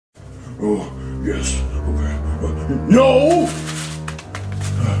Oh, yes. Okay. No!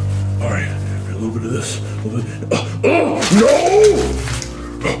 Alright, a little bit of this. A little bit. No!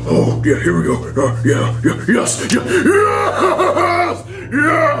 Oh, yeah, here we go. Yes!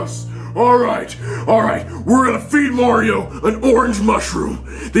 Yes! Alright. We're gonna feed Mario an orange mushroom.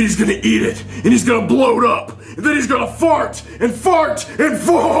 Then he's gonna eat it, and he's gonna bloat up. And then he's gonna fart, and fart, and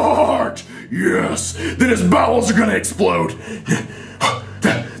fart! Yes! Then his bowels are gonna explode.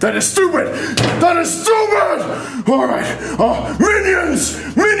 That is stupid! That is stupid! Alright,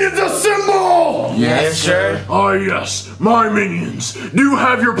 minions! Minions assemble! Yes, sir. Ah, yes, my minions. Do you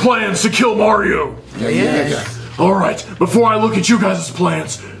have your plans to kill Mario? Yeah. Alright, before I look at you guys'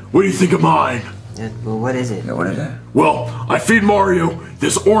 plans, what do you think of mine? Well, what is it? What is it? Well, I feed Mario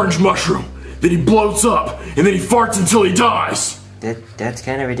this orange mushroom, then he bloats up, and then he farts until he dies. That's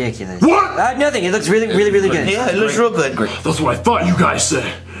kind of ridiculous. What? Nothing. It looks really good. Yeah, it looks real good. That's what I thought you guys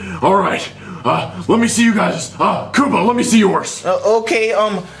said. Alright, let me see you guys. Koopa, let me see yours. Okay,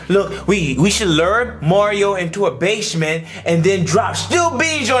 look, we should lure Mario into a basement and then drop steel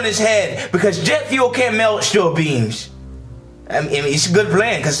beams on his head because jet fuel can't melt steel beams. I mean, it's a good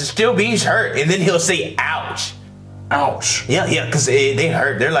plan because the steel beams hurt, and then he'll say, ouch. Ouch. Yeah, because they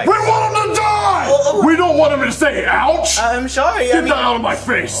hurt. They're like... We want him to die! We don't want him to say ouch! I'm sorry. Get that out of my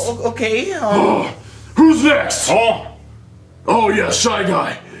face! Okay, Who's next? Oh, yeah, Shy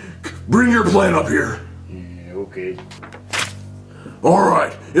Guy. Bring your plan up here. Yeah, okay.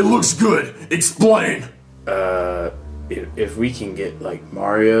 Alright, it looks good. Explain. If we can get, like,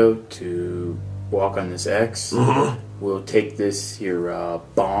 Mario to walk on this X, we'll take this here,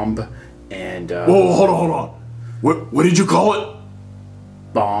 bomb, and, Whoa, hold on. What did you call it?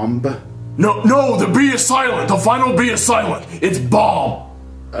 Bomb? No, the B is silent. The final B is silent. It's bomb.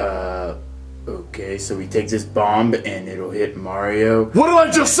 Okay, so we take this bomb, and it'll hit Mario. What did I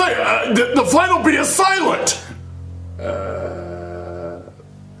just say? The final B is silent.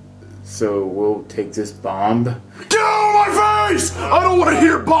 So we'll take this bomb. Get out of my face! I don't want to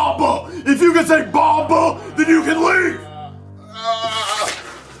hear Bomba! If you can say Bomba, then you can leave!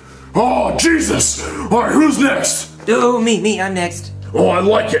 Oh, Jesus! Alright, who's next? Oh, me, I'm next. Oh, I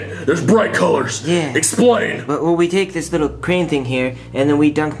like it. There's bright colors. Yeah. Explain. Well, we take this little crane thing here, and then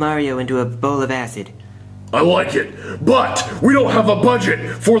we dunk Mario into a bowl of acid. I like it. But we don't have a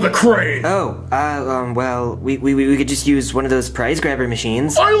budget for the crane. Well, we could just use one of those prize grabber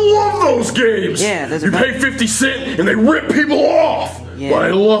machines. I love those games! Yeah, those are You fun. pay 50 cents and they rip people off! Yeah. But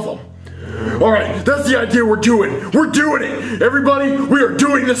I love them. Alright, that's the idea we're doing. We're doing it! Everybody, we are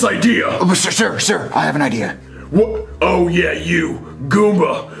doing this idea! Sir, I have an idea. What? Oh yeah, you,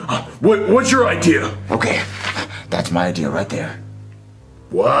 Goomba. What's your idea? Okay, that's my idea right there.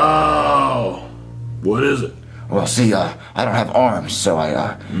 Wow. What is it? Well, see, I don't have arms, so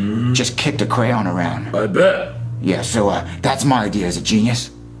I just kicked a crayon around. I bet. Yeah, so that's my idea. Is it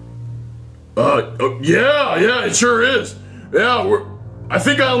genius? Yeah, it sure is. Yeah, I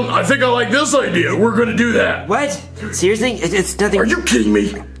think I like this idea. We're gonna do that. What? Seriously? It's nothing. Are you kidding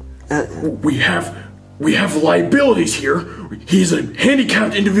me? We have liabilities here. He's a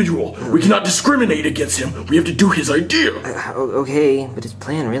handicapped individual. We cannot discriminate against him. We have to do his idea. Okay, but his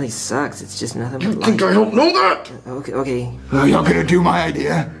plan really sucks. It's just nothing You but think I don't know that? Okay. Y'all gonna do my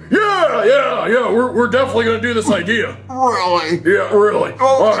idea? Yeah. We're definitely gonna do this idea. Really? Yeah, really.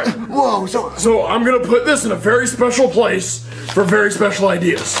 All right. Whoa, So I'm gonna put this in a very special place for very special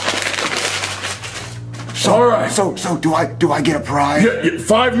ideas. All right. So do I get a prize? Yeah,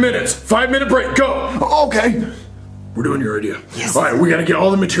 5 minutes. 5-minute break. Go. Okay. We're doing your idea. Yes. All right, we gotta get all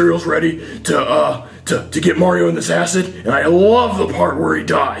the materials ready to get Mario in this acid, and I love the part where he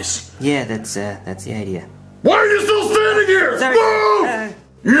dies. Yeah, that's the idea. Why are you still standing here? Sorry. Move!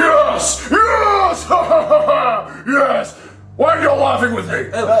 Yes! Yes! Why are you laughing with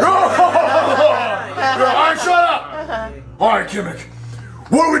me? All right, shut up! All right, Kimmick.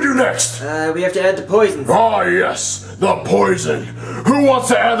 What do we do next? We have to add the poisons. Ah, yes, the poison. Who wants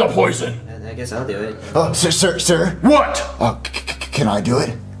to add the poison? I guess I'll do it. Sir. What? Can I do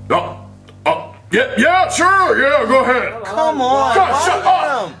it? Yeah, sure, yeah, go ahead. Come on. God, shut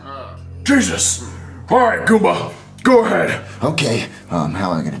up! Jesus. All right, Goomba, go ahead. Okay. How am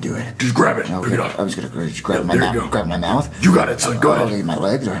I gonna do it? Just grab it. Okay. Pick it up. I was gonna just grab my there you mouth. go. Grab my mouth. You got it, son. Go ahead. Okay, my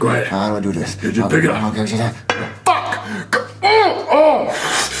legs. Or, Go ahead. How do I do this? Just pick it up. Okay. Fuck!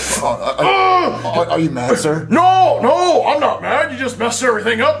 Are you mad, sir? No, I'm not mad. You just messed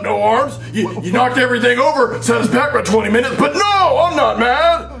everything up. No arms. You knocked everything over. Set us back by 20 minutes. But no, I'm not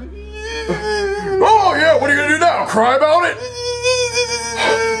mad. Oh yeah, what are you gonna do now? Cry about it?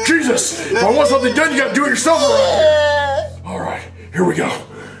 Jesus! If I want something done, you gotta do it yourself around here. All right, here we go.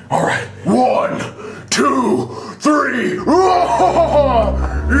 All right. 1, 2, 3.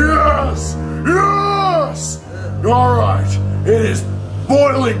 Yes! Yes! All right. It is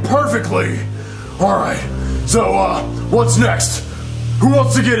boiling perfectly. All right. So, what's next? Who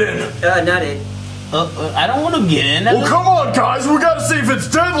wants to get in? Not it. I don't want to get in. Well, come on, guys. We got to see if it's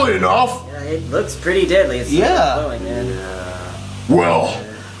deadly enough. It looks pretty deadly. It's blowing, man. Well,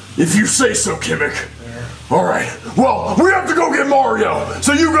 if you say so, Kimmick. All right. Well, we have to go get Mario.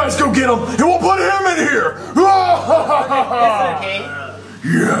 So you guys go get him, and we'll put him in here. Okay.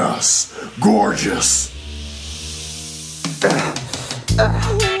 Yes. Gorgeous.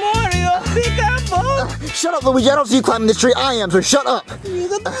 Mario, be careful. Shut up, Luigi. I don't see you climbing this tree. I am, so shut up.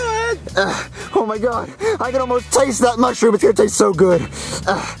 He's a bird. Oh my god. I can almost taste that mushroom. It's gonna taste so good.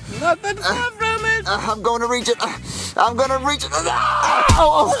 Nothing far from it. I'm going to reach it. I'm going to reach it. Mario,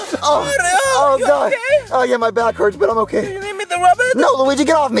 Oh you god. okay? Oh yeah, my back hurts, but I'm okay. You need me to rub it? No, Luigi,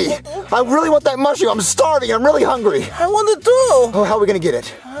 get off me. I really want that mushroom. I'm starving. I'm really hungry. I want it too. Oh, how are we gonna get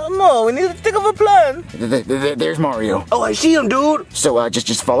it? I don't know. We need to think of a plan. There's Mario. Oh, I see him, dude. So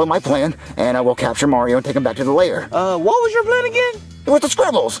just follow my plan, and we'll capture Mario and take him back to the lair. What was your plan again? With the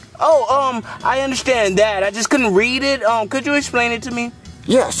scribbles. Oh, I understand that. I just couldn't read it. Could you explain it to me?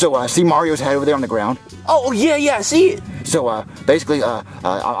 Yeah, so see Mario's head over there on the ground? Oh, yeah, I see it. So basically,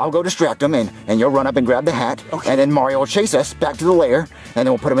 I'll go distract him, and you'll run up and grab the hat, Okay. and then Mario will chase us back to the lair, and then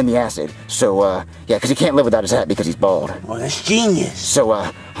we'll put him in the acid. So, yeah, because he can't live without his hat because he's bald. Oh, that's genius. So,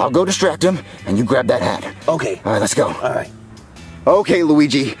 I'll go distract him, and you grab that hat. Okay. All right, let's go. All right. Okay,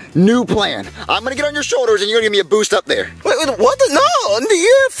 Luigi, new plan. I'm gonna get on your shoulders, and you're gonna give me a boost up there. Wait, what? No,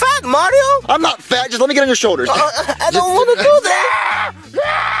 you're fat, Mario. I'm not fat, just let me get on your shoulders. I don't want to do that.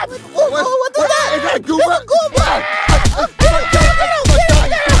 What is that? Is that a Goomba?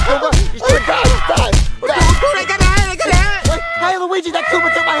 Hey, Luigi, that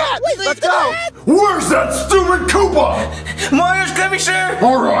Koopa took my hat! Let's go! Where's that stupid Koopa? Mario's coming, sir.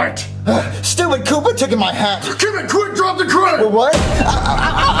 All right. Stupid Koopa took my hat! Kimmick, quick, drop the crate. What?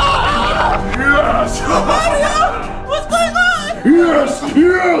 Yes. What's going on? Yes.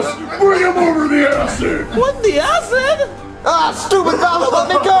 Bring him over the acid. What, the acid? Stupid Bowser, let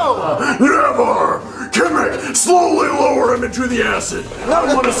me go! Never. Kimmick, slowly lower him into the acid.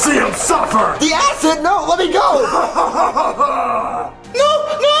 I want to see him suffer. The acid? No, let me go! No,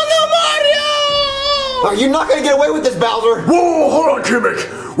 Mario! Are you not gonna get away with this, Bowser? Whoa, hold on, Kimmick.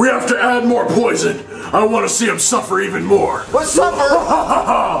 We have to add more poison. I want to see him suffer even more. What suffer?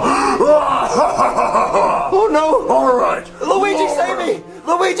 Oh no! All right. Luigi, save me!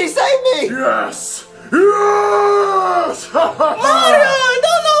 Luigi, save me! Yes. Mario, I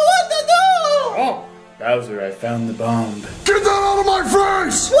don't know what to do. Oh, Bowser, I found the bomb. Get that out of my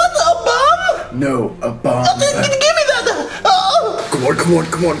face! What, a bomb? No, a bomb. Give me that. Come on.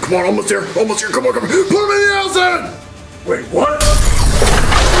 Almost here. Come on. Put him in the acid! Wait, what?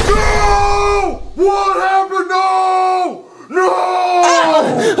 No! What happened? No! Mario,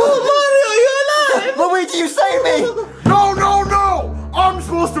 you're alive. Luigi, you saved me! No! I'm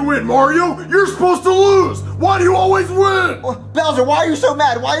supposed to win, Mario. You're supposed to lose. Why do you always win? Bowser, why are you so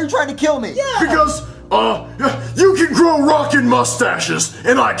mad? Why are you trying to kill me? Because, you can grow rockin' mustaches,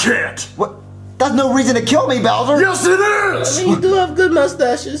 and I can't. What? That's no reason to kill me, Bowser! Yes, it is! You do have good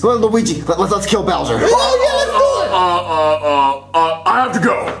mustaches. Well, Luigi, let's kill Bowser. Let's do it. I have to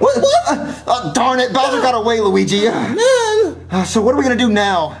go. What? Darn it, Bowser got away, Luigi. Man. So what are we gonna do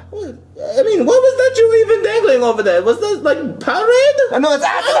now? I mean, what was that you even dangling over there? Was that like Powerade? No, it's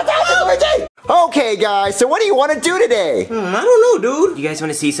acid, Luigi! Okay, guys, so what do you want to do today? I don't know, dude. You guys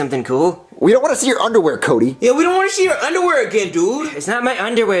want to see something cool? We don't want to see your underwear, Cody. Yeah, we don't want to see your underwear again, dude. It's not my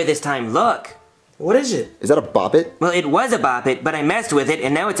underwear this time, look. What is it? Is that a Bop It? Well, it was a Bop It, but I messed with it,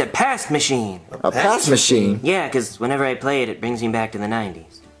 and now it's a past machine. A pass machine? Yeah, because whenever I play it, it brings me back to the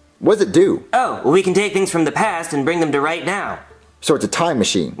 90s. What does it do? Oh, well, we can take things from the past and bring them to right now. So it's a time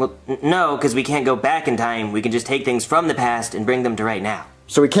machine. Well, no, because we can't go back in time. We can just take things from the past and bring them to right now.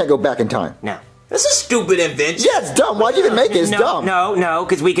 So we can't go back in time. No. That's a stupid invention. Yeah, it's dumb. Why'd you even make it? It's dumb. No,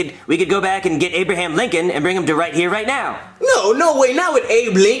 because we could go back and get Abraham Lincoln and bring him to right here, right now. No way, not with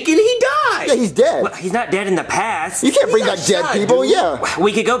Abe Lincoln. He died. Yeah, he's dead. Well, he's not dead in the past. You can't bring got back dead shot, people, dude. yeah.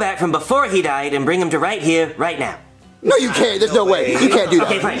 We could go back from before he died and bring him to right here, right now. No, you can't. There's no way. You can't do that.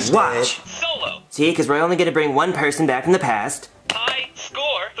 Okay, fine. Watch. Solo. See, because we're only going to bring one person back from the past. High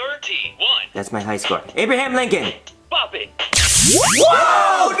score 31. That's my high score. Abraham Lincoln. Bop it.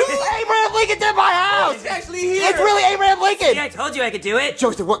 Whoa! Abraham Lincoln's in my house! He's actually here. It's really Abraham Lincoln! See, I told you I could do it.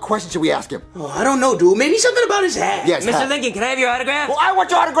 Joseph, what question should we ask him? Oh, I don't know, dude. Maybe something about his hat. Yes, Mr. hat. Lincoln, can I have your autograph? Well, I want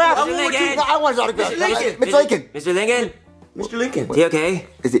your autograph! Mr. Lincoln. I want his autograph. Mr. Lincoln. Mr. Lincoln. Mr. Lincoln. Mr. Lincoln. Is he okay?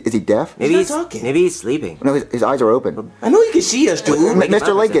 Is he deaf? Maybe He's not talking. Maybe he's sleeping. No, his eyes are open. I know you can see us, dude. Wake him Mr. up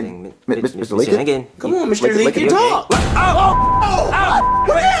or Lincoln. something. Mr. Lincoln? Come on, Mr. Lincoln, Lincoln, you okay? talk. Oh my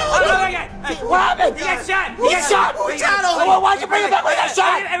God! What happened? He got shot! He got shot! Why'd you bring him back when he got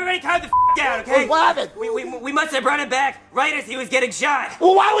shot? Everybody calm the down, okay? What happened? We must have brought him back right as he was getting shot.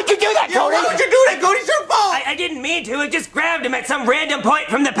 Well, why would you do that, Cody? Why would you do that, Cody? It's your fault. I didn't mean to. I just grabbed him at some random point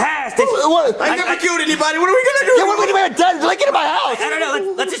from the past. What? I never killed anybody. What are we gonna do? Yeah, what are we doing? Dead Lincoln in my house. I don't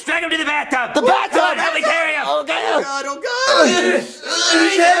know. Let's just drag him to the bathtub. The bathtub? Come on, help me carry him. Okay. God, oh God.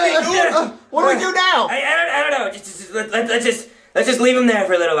 He's heavy, dude. What do we do now? I don't know. Let's just leave him there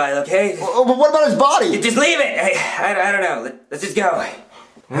for a little while, okay? But what about his body? Just leave it. I don't know. Let's just go.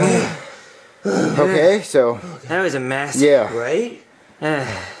 Okay, so That was a mess. yeah. Right?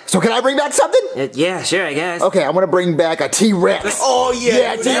 So can I bring back something? Yeah, sure, I guess. Okay, I'm gonna bring back a T-Rex. Oh, yeah.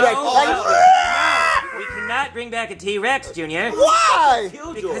 Yeah, T-Rex. We cannot bring back a T-Rex, Junior. Why?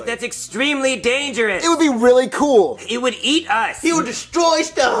 Because that's extremely dangerous. It would be really cool. It would eat us. He will destroy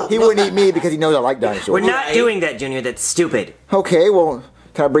stuff. He wouldn't eat me because he knows I like dinosaurs. We're not doing that, Junior. That's stupid. Okay, well,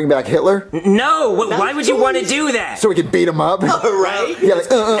 can I bring back Hitler No, why would you want to do that? so we can beat him up? Right? Yeah, like,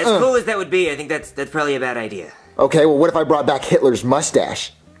 As cool as that would be, I think that's probably a bad idea. Okay, well, what if I brought back Hitler's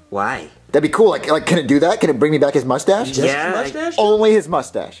mustache? Why? That'd be cool. Like, can it do that? Can it bring me back his mustache? Yeah, Mustache? Only his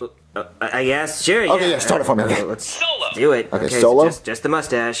mustache. I guess, sure. Okay, yeah, start it for me. Okay. Let's Solo. do it. Okay, so solo? just the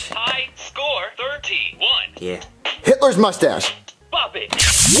mustache. High score 31. Yeah. Hitler's mustache. Bop it.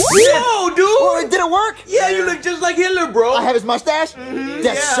 Whoa, dude. Oh, did it work? Yeah, you look just like Hitler, bro. I have his mustache?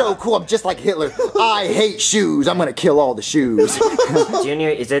 That's so cool. I'm just like Hitler. I hate shoes. I'm gonna kill all the shoes. Junior,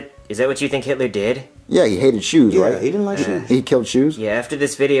 is that what you think Hitler did? Yeah, he hated shoes, Yeah, right? he didn't like shoes. He killed shoes? Yeah, after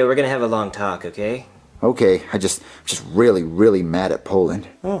this video, we're gonna have a long talk, okay? Okay, I'm just really, really mad at Poland.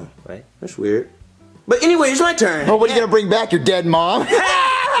 Oh, Right. that's weird. But anyway, it's my turn. Oh, what are you gonna bring back? Your dead mom?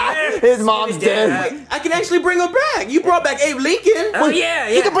 His mom's dead. I can actually bring her back. You brought back Abe Lincoln. Oh, yeah.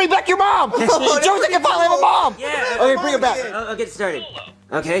 You can bring back your mom! Joseph can finally have a mom! Yeah. Okay, bring her back. I'll get started.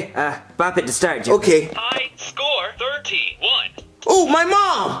 Okay, bop it to start, Junior. Okay. High score 31. Oh, my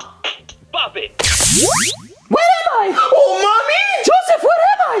mom. Bop it. Where am I? Oh, mommy. Joseph, where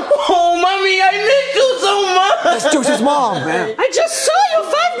am I? Oh, mommy, I miss you so much. That's Joseph's mom. I just saw you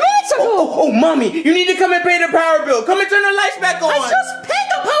 5 minutes ago. Oh, mommy, you need to come and pay the power bill. Come and turn the lights back on. I just paid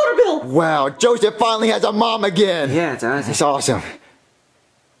the power bill. Wow, Joseph finally has a mom again. Yeah, it's awesome. It's awesome.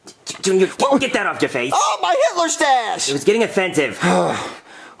 Junior, get that off your face. Oh, my Hitler stash! It was getting offensive.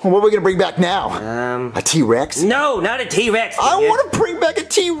 What are we gonna bring back now? A T-Rex? No, not a T-Rex. I Junior. want to bring back a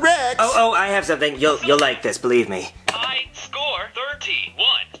T-Rex! Oh, I have something. You'll like this, believe me. High score 31.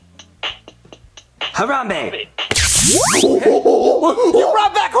 Harambe. You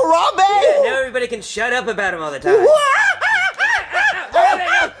brought back Harambe? Now everybody can shut up about him all the time.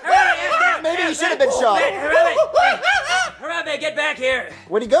 Maybe he should have been shot. Harambe, get back here.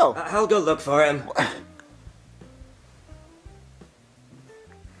 Where'd he go? I'll go look for him.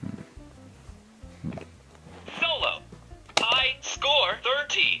 Solo. High score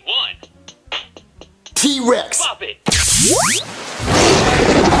 31. T-Rex! Bop it. You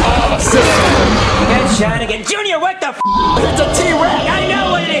got shot again. Junior, what the f? It's a T-Rex! I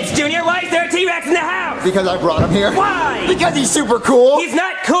know what it is, Junior. Why is there a T-Rex in the house? Because I brought him here. Why? Because he's super cool. He's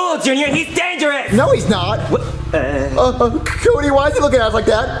not cool, Junior. He's dangerous. No, he's not. Cody, why is he looking at us like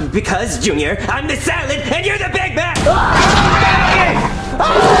that? Because, Junior, I'm the salad and you're the Big Mac.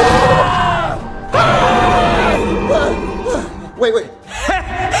 Wait.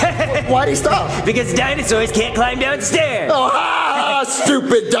 Why'd he stop? Because dinosaurs can't climb downstairs.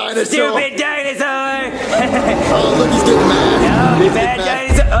 Stupid dinosaur! Stupid dinosaur. Oh, look, he's getting mad. Oh, He's bad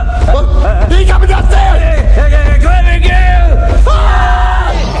getting dinosaur. He's coming downstairs! Clever girl.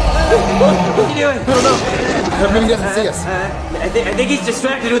 What are you doing? I don't know. Maybe he doesn't see us. I think he's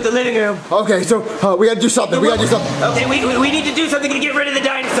distracted with the living room. Okay, so we gotta do something. We gotta do something. Okay, we need to do something to get rid of the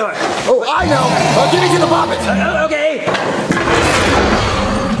dinosaur. Oh, I know. Give me to the puppet. Okay.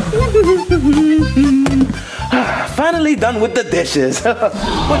 Finally done with the dishes. What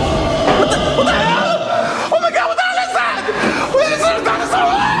the hell? Oh my God, what the hell is that? What is this dinosaur? Oh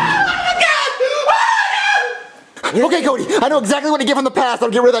my God! Okay, Cody, I know exactly what to get from the past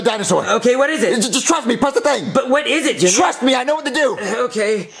that'll get rid of that dinosaur. Okay, what is it? Just trust me, press the thing. But what is it, Junior? Trust me, I know what to do.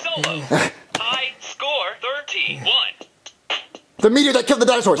 Okay. Solo. High score 31. The meteor that killed the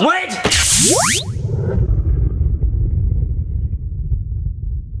dinosaurs. What?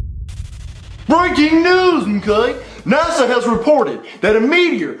 Breaking news, okay? NASA has reported that a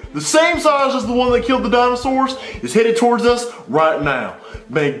meteor, the same size as the one that killed the dinosaurs, is headed towards us right now.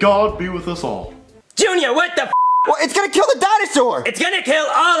 May God be with us all. Junior, what the f? Well, it's gonna kill the dinosaur! It's gonna kill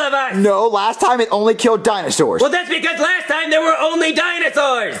all of us! No, last time it only killed dinosaurs. Well, that's because last time there were only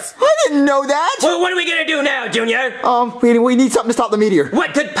dinosaurs! I didn't know that! Well, what are we gonna do now, Junior? We need something to stop the meteor.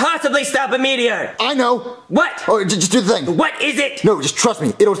 What could possibly stop a meteor? I know. What? Oh, just do the thing. What is it? No, just trust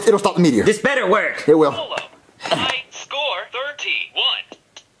me. It'll stop the meteor. This better work. It will. Solo. High score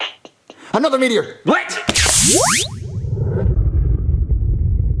 31. Another meteor. What?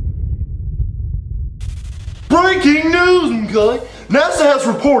 Breaking news, McCully! NASA has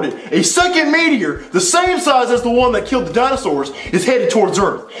reported a second meteor, the same size as the one that killed the dinosaurs, is headed towards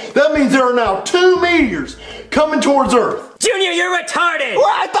Earth. That means there are now 2 meteors coming towards Earth. Junior, you're retarded! Well,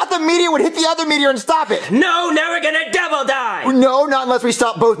 I thought the meteor would hit the other meteor and stop it. No, now we're gonna double die! No, not unless we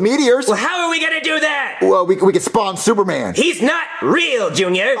stop both meteors. Well, how are we gonna do that? Well, we could spawn Superman. He's not real,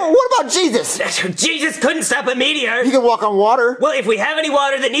 Junior! Oh, what about Jesus? Jesus couldn't stop a meteor! He can walk on water. Well, if we have any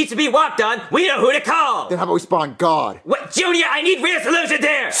water that needs to be walked on, we know who to call! Then how about we spawn God? What, Junior, I need real solutions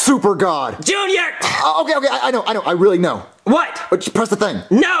here! Super God. Junior! Okay, I know, I really know. What? But just press the thing.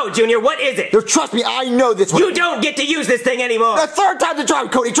 No, Junior, what is it? No, trust me, I know this one. You don't get to use this thing anymore! The 3rd time's the charm,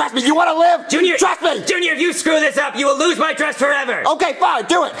 Cody. Trust me, you want to live? Junior! Trust me! Junior, if you screw this up, you will lose my trust forever! Okay, fine,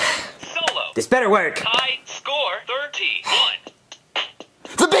 do it. Solo. This better work. High score 31.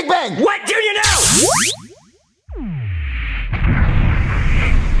 The Big Bang! What, Junior, no!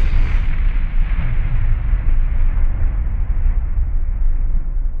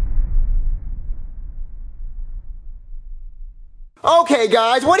 Okay,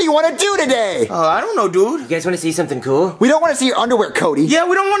 guys, what do you want to do today? I don't know, dude. You guys want to see something cool? We don't want to see your underwear, Cody. Yeah,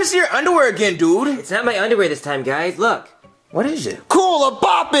 we don't want to see your underwear again, dude. It's not my underwear this time, guys. Look. What is it? Cool, a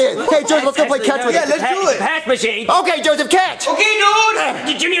bop it! Hey, Joseph, let's go play catch with Yeah, it. let's do it. Pass machine. Okay, Joseph, catch! Okay,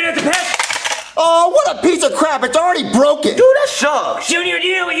 dude. Junior, that's a pass. Oh, what a piece of crap! It's already broken! Dude, that sucks. Junior, do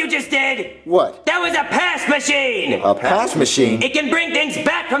you know what you just did? What? That was a pass machine. A pass machine? It can bring things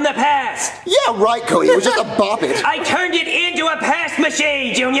back from the past. Yeah, right, Cody. It was just a bop it. I turned it into a pass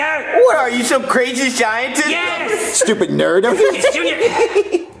machine, Junior. What are you, some crazy scientist? Yes. Stupid nerd. Junior.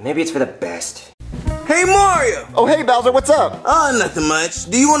 Maybe it's for the best. Hey Mario! Oh, hey Bowser, what's up? Nothing much.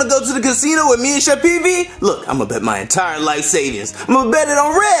 Do you want to go to the casino with me and Chef PV? Look, I'm gonna bet my entire life savings. I'm gonna bet it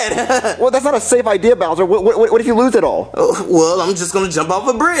on red. Well, that's not a safe idea, Bowser. What if you lose it all? Oh, well, I'm just gonna jump off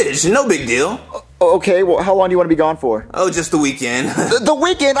a bridge. No big deal. Okay, well, how long do you want to be gone for? Oh, just the weekend. The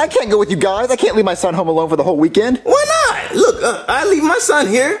weekend? I can't go with you guys. I can't leave my son home alone for the whole weekend. Why not? Look, I leave my son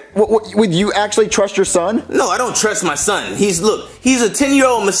here. Would you actually trust your son? No, I don't trust my son. He's a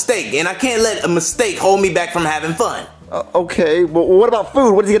 10-year-old mistake, and I can't let a mistake hold me back from having fun. Okay, well, what about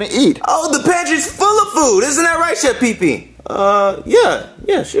food? What is he gonna eat? Oh, the pantry's full of food. Isn't that right, Chef PP?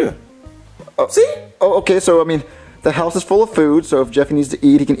 Yeah, sure. See? Oh, okay, so, I mean, the house is full of food, so if Jeffy needs to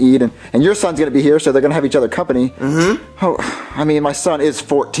eat, he can eat, and your son's gonna be here, so they're gonna have each other company. Mm-hmm. Oh, I mean, my son is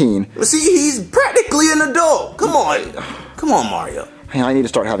 14. See, he's practically an adult. Come on, Mario. Hey, I need to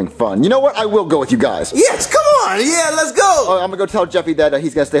start having fun. You know what? I will go with you guys. Yes, come on. Yeah, let's go. I'm gonna go tell Jeffy that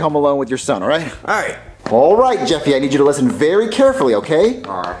he's gonna stay home alone with your son, alright? Alright. Alright, Jeffy, I need you to listen very carefully, okay?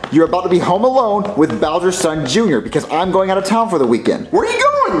 Alright. You're about to be home alone with Bowser's son, Junior, because I'm going out of town for the weekend. Where are you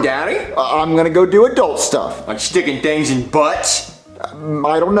going, Daddy? I'm gonna go do adult stuff. Like sticking things in butts?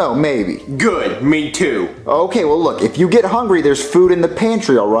 I don't know, maybe. Good, me too. Okay, well look, if you get hungry, there's food in the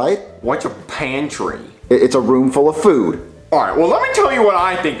pantry, alright? What's a pantry? It's a room full of food. Alright, well let me tell you what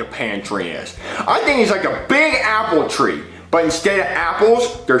I think a pantry is. I think it's like a big apple tree, but instead of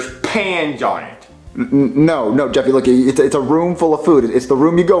apples, there's pans on it. No, Jeffy, look, it's a room full of food. It's the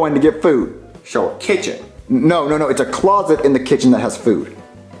room you go in to get food. So a kitchen? No, it's a closet in the kitchen that has food.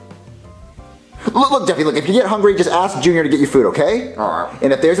 Look, Jeffy, look, if you get hungry, just ask Junior to get you food, okay? Alright.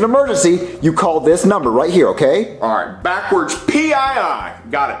 And if there's an emergency, you call this number right here, okay? Alright, backwards PII.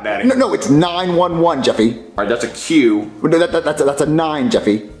 Got it, Daddy. No, it's 911, Jeffy. Alright, that's a Q. No, that's a 9,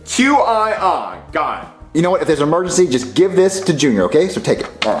 Jeffy. QII. Got it. You know what? If there's an emergency, just give this to Junior, okay? So take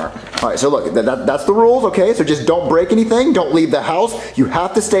it. Alright, so look, that's the rules, okay? So just don't break anything, don't leave the house. You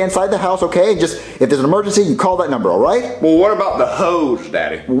have to stay inside the house, okay? And just, if there's an emergency, you call that number, alright? Well, what about the hose,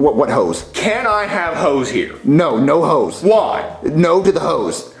 Daddy? What hose? Can I have hose here? No hose. Why? No to the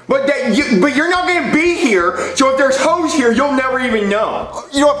hose. But you're not gonna be here, so if there's hose here, you'll never even know.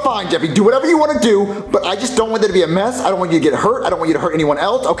 You know what, fine, Jeffy, do whatever you want to do, but I just don't want there to be a mess. I don't want you to get hurt. I don't want you to hurt anyone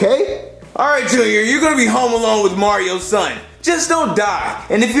else, okay? Alright, Junior, you're gonna be home alone with Mario's son. Just don't die.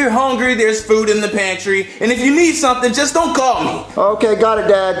 And if you're hungry, there's food in the pantry. And if you need something, just don't call me. Okay, got it,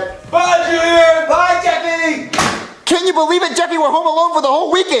 Dad. Bye, Junior! Bye, Jeffy! Can you believe it, Jeffy? We're home alone for the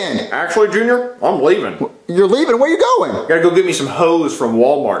whole weekend. Actually, Junior, I'm leaving. You're leaving? Where are you going? Gotta go get me some hose from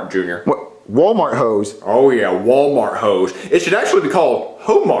Walmart, Junior. What? Walmart hose. Oh yeah, Walmart hose. It should actually be called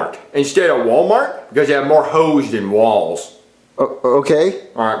Homart instead of Walmart because they have more hose than walls. Okay.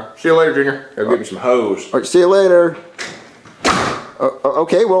 Alright, see you later, Junior. Go get me some hose. Alright, see you later.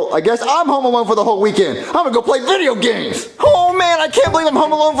 Okay, well, I guess I'm home alone for the whole weekend. I'm gonna go play video games. Oh man, I can't believe I'm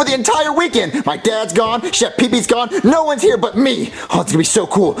home alone for the entire weekend. My dad's gone, Chef Pee-Pee's gone, no one's here but me. Oh, it's gonna be so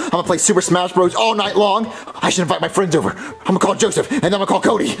cool. I'm gonna play Super Smash Bros. All night long. I should invite my friends over. I'm gonna call Joseph, and then I'm gonna call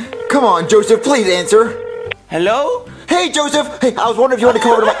Cody. Come on, Joseph, please answer. Hello? Hey, Joseph. Hey, I was wondering if you want to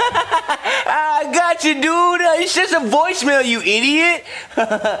come over to my... I got you, dude. It's just a voicemail, you idiot.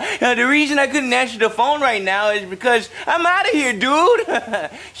 Now, the reason I couldn't answer the phone right now is because I'm out of here, dude.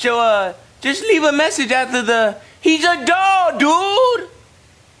 So, just leave a message after the... He's a dog, dude.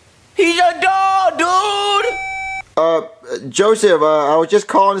 He's a dog, dude. Joseph, I was just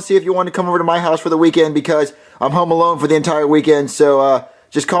calling to see if you wanted to come over to my house for the weekend because I'm home alone for the entire weekend, so,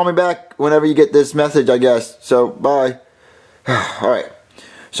 just call me back whenever you get this message, I guess. So, bye. Alright.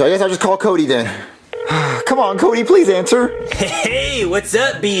 So I guess I'll just call Cody then. Come on, Cody, please answer. Hey, what's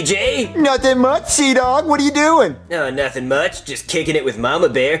up, BJ? Nothing much, Sea-Dog. What are you doing? Oh, nothing much. Just kicking it with Mama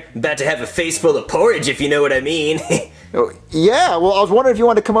Bear. About to have a face full of porridge, if you know what I mean. Oh, yeah, well, I was wondering if you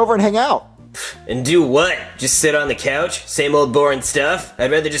wanted to come over and hang out. And do what? Just sit on the couch? Same old boring stuff?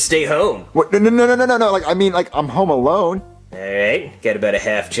 I'd rather just stay home. What? No. Like, I mean, like, I'm home alone. Alright, got about a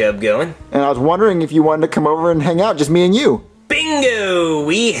half chub going. And I was wondering if you wanted to come over and hang out, just me and you. Bingo!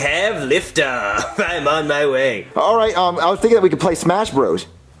 We have liftoff. I'm on my way. Alright, I was thinking that we could play Smash Bros.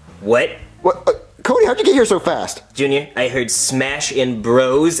 What? What? Cody, how'd you get here so fast? Junior, I heard Smash and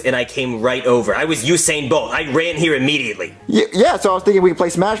Bros, and I came right over. I was Usain Bolt. I ran here immediately. Yeah, so I was thinking we could play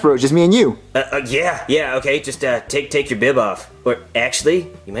Smash Bros, just me and you. Yeah, okay, just take your bib off. Or, actually,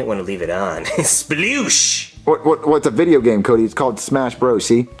 you might want to leave it on. Sploosh! What's a video game, Cody? It's called Smash Bros,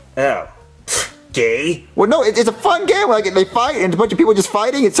 see? Oh. Gay? Well, no, it's a fun game. Like, they fight, and a bunch of people just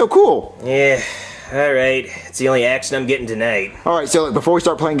fighting. It's so cool. Yeah, alright. It's the only action I'm getting tonight. Alright, so before we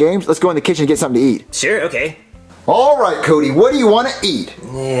start playing games, let's go in the kitchen and get something to eat. Sure, okay. Alright, Cody, what do you want to eat?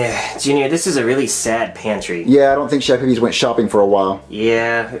 Yeah, Junior, this is a really sad pantry. Yeah, I don't think Chef Pee-Pee's went shopping for a while.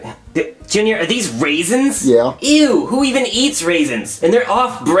 Yeah. Junior, are these raisins? Yeah. Ew, who even eats raisins? And they're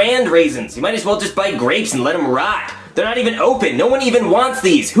off-brand raisins. You might as well just buy grapes and let them rot. They're not even open. No one even wants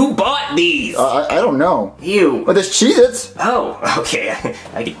these. Who bought these? I don't know. Ew. But there's Cheez-Its. Oh, okay.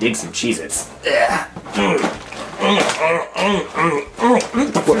 I could dig some Cheez-Its.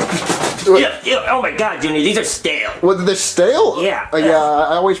 Oh my god, Junior, these are stale. Well, they're stale? Yeah. Yeah,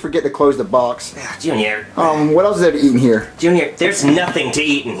 I always forget to close the box. Junior. What else is there to eat in here? Junior, there's nothing to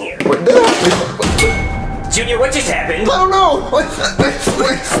eat in here. Junior, what just happened? I don't know.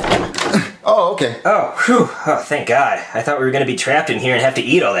 Oh, okay. Oh, whew. Oh, thank God. I thought we were gonna be trapped in here and have to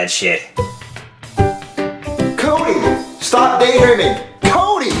eat all that shit. Cody, stop daydreaming.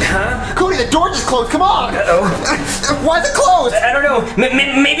 Cody! Huh? Cody, the door just closed. Come on. Uh-oh. Why is it closed? I don't know.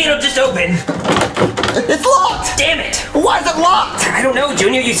 Maybe it'll just open. It's locked. Damn it. Why is it locked? I don't know,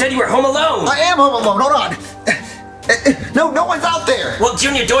 Junior. You said you were home alone. I am home alone. Hold on. No one's out there. Well,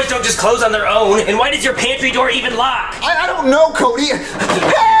 Junior, doors don't just close on their own. And why does your pantry door even lock? I don't know, Cody.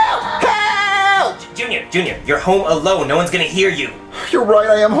 Help! Help! Junior, you're home alone. No one's gonna hear you. You're right,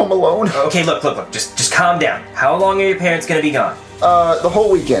 I am home alone. Okay, look. Just calm down. How long are your parents gonna be gone? The whole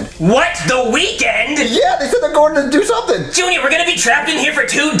weekend. What? The weekend? Yeah, they said they're going to do something. Junior, we're gonna be trapped in here for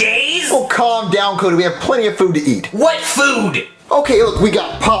 2 days? Oh, calm down, Cody. We have plenty of food to eat. What food? Okay, look, we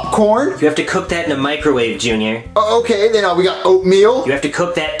got popcorn. You have to cook that in a microwave, Junior. Okay, then we got oatmeal. You have to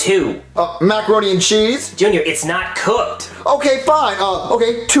cook that too. Macaroni and cheese. Junior, it's not cooked. Okay, fine.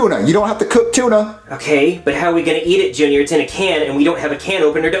 Okay, tuna. You don't have to cook tuna. Okay, but how are we gonna eat it, Junior? It's in a can, and we don't have a can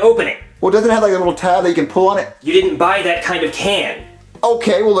opener to open it. Well, doesn't it have like a little tab that you can pull on it? You didn't buy that kind of can.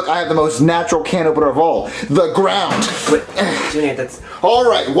 Okay, well look, I have the most natural can opener of all. The ground. But, Junior, that's...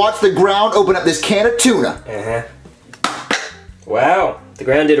 Alright, watch the ground open up this can of tuna. Uh-huh. Wow, the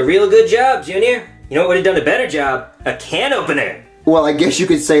ground did a real good job, Junior. You know what would have done a better job? A can opener. Well, I guess you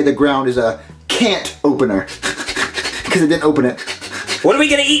could say the ground is a can't opener. Because it didn't open it. What are we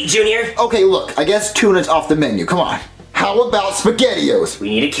gonna eat, Junior? Okay, look, I guess tuna's off the menu. Come on. How about SpaghettiOs? We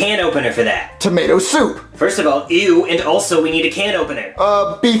need a can opener for that. Tomato soup. First of all, ew, and also we need a can opener.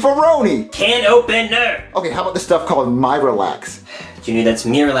 Beefaroni. Can opener. Okay, how about this stuff called Miralax? Junior, that's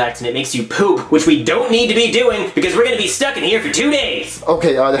Miralax and it makes you poop, which we don't need to be doing because we're gonna be stuck in here for 2 days.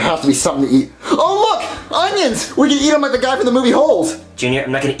 Okay, there has to be something to eat. Oh look! Onions! We can eat them like the guy from the movie Holes. Junior,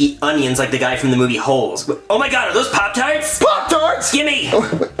 I'm not gonna eat onions like the guy from the movie Holes. Oh my god, are those Pop-Tarts? Pop-Tarts! Gimme!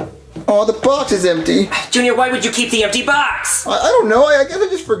 Oh, the box is empty. Junior, why would you keep the empty box? I don't know, I guess I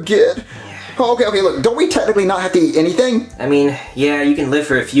just forget. Oh, okay, look, don't we technically not have to eat anything? I mean, yeah, you can live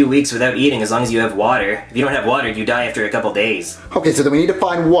for a few weeks without eating as long as you have water. If you don't have water, you die after a couple days. Okay, so then we need to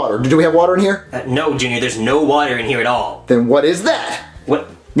find water. Do we have water in here? No, Junior, there's no water in here at all. Then what is that? What?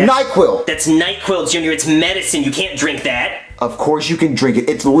 NyQuil! That's NyQuil, Junior. It's medicine. You can't drink that. Of course you can drink it.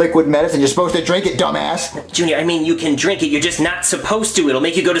 It's liquid medicine. You're supposed to drink it, dumbass. Junior, I mean, you can drink it. You're just not supposed to. It'll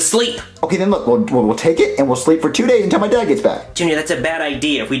make you go to sleep. Okay, then look, we'll take it and we'll sleep for 2 days until my dad gets back. Junior, that's a bad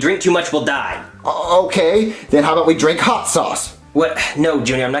idea. If we drink too much, we'll die. Okay, then how about we drink hot sauce? What? No,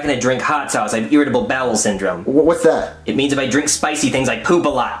 Junior, I'm not gonna drink hot sauce. I have irritable bowel syndrome. What's that? It means if I drink spicy things, I poop a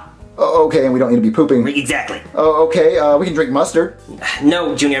lot. Okay, and we don't need to be pooping. Exactly. Okay, we can drink mustard.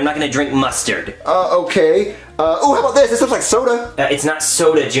 No, Junior, I'm not gonna drink mustard. Okay. Oh, how about this? This looks like soda. It's not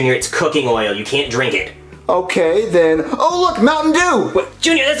soda, Junior. It's cooking oil. You can't drink it. Okay, then. Oh, look, Mountain Dew! What?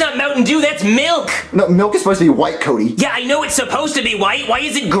 Junior, that's not Mountain Dew, that's milk! No, milk is supposed to be white, Cody. Yeah, I know it's supposed to be white. Why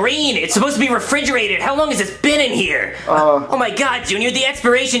is it green? It's supposed to be refrigerated. How long has this been in here? Oh my god, Junior, the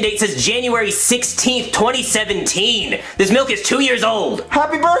expiration date says January 16th, 2017. This milk is 2 years old.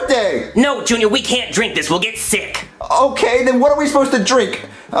 Happy birthday! No, Junior, we can't drink this. We'll get sick. Okay, then what are we supposed to drink?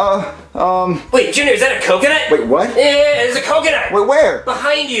 Wait, Junior, is that a coconut? Wait, what? Yeah, there's a coconut. Wait, where?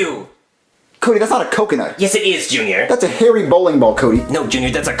 Behind you. Cody, that's not a coconut. Yes, it is, Junior. That's a hairy bowling ball, Cody. No, Junior,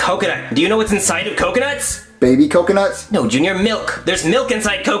 that's a coconut. Do you know what's inside of coconuts? Baby coconuts? No, Junior, milk. There's milk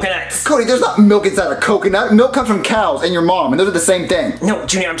inside coconuts. Cody, there's not milk inside a coconut. Milk comes from cows and your mom, and those are the same thing. No,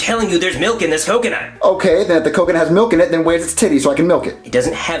 Junior, I'm telling you, there's milk in this coconut. Okay, then if the coconut has milk in it, then where's its titties so I can milk it? It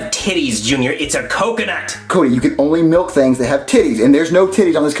doesn't have titties, Junior. It's a coconut. Cody, you can only milk things that have titties, and there's no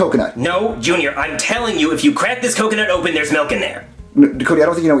titties on this coconut. No, Junior, I'm telling you, if you crack this coconut open, there's milk in there. Cody, I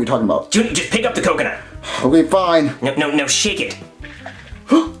don't think you know what you're talking about. Junior, just pick up the coconut. Okay, fine. No, shake it.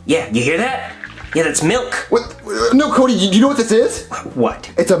 Yeah, you hear that? Yeah, that's milk. What? No, Cody, you know what this is? What?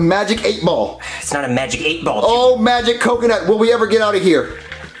 It's a magic 8 ball. It's not a magic 8 ball. Oh, magic coconut. Will we ever get out of here?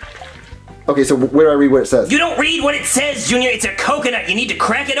 Okay, so where do I read what it says? You don't read what it says, Junior. It's a coconut. You need to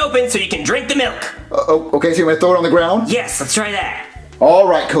crack it open so you can drink the milk. Okay, so you're going to throw it on the ground? Yes, let's try that. All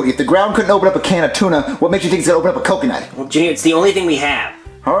right, Cody, if the ground couldn't open up a can of tuna, what makes you think it's going to open up a coconut? Well, Junior, it's the only thing we have.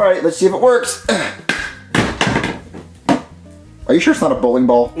 All right, let's see if it works. Are you sure it's not a bowling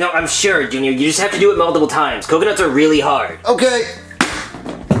ball? No, I'm sure, Junior. You just have to do it multiple times. Coconuts are really hard. Okay.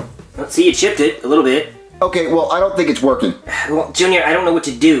 Let's see, you chipped it a little bit. Okay, well, I don't think it's working. Well, Junior, I don't know what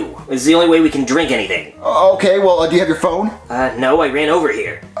to do. It's the only way we can drink anything. Okay, well, do you have your phone? No, I ran over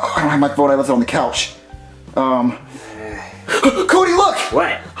here. Oh, I don't have my phone. I left it on the couch. Cody, look!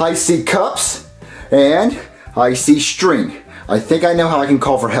 What? I see cups, and I see string. I think I know how I can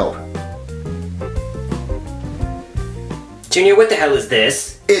call for help. Junior, what the hell is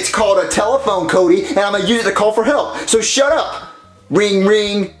this? It's called a telephone, Cody, and I'm gonna use it to call for help. So shut up! Ring,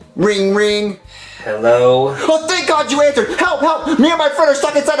 ring, ring, ring. Hello? Oh, thank God you answered! Help, help! Me and my friend are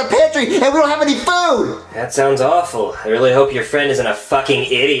stuck inside the pantry, and we don't have any food! That sounds awful. I really hope your friend isn't a fucking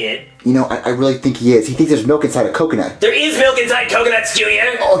idiot. You know, I really think he is. He thinks there's milk inside a coconut. There is milk inside coconuts,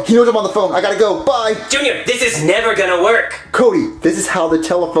 Junior! Oh, he knows I'm on the phone. I gotta go. Bye! Junior, this is never gonna work! Cody, this is how the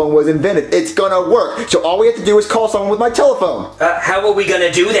telephone was invented. It's gonna work. So all we have to do is call someone with my telephone. How are we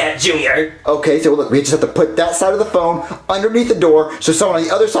gonna do that, Junior? Okay, so look, we just have to put that side of the phone underneath the door so someone on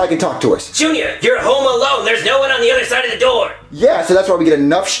the other side can talk to us. Junior, you're home alone. There's no one on the other side of the door. Yeah, so that's why we get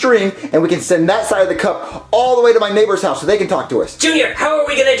enough string and we can send that side of the cup all the way to my neighbor's house so they can talk to us. Junior, how are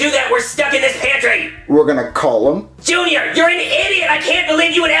we gonna do that? We're stuck in this pantry. We're gonna call them. Junior, you're an idiot. I can't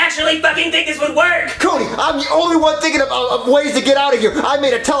believe you would actually fucking think this would work. Cody, I'm the only one thinking of ways to get out of here. I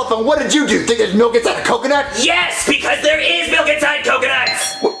made a telephone. What did you do? Think there's milk inside a coconut? Yes, because there is milk inside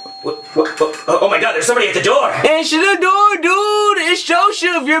coconuts. Oh my God, there's somebody at the door. Answer the door, dude. It's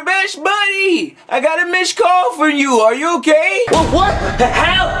Joseph, your best buddy. I got a missed call for you. Are you okay? What?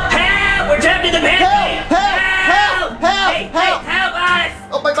 Help! Help! We're trapped in the pantry. Help! Hey, help us!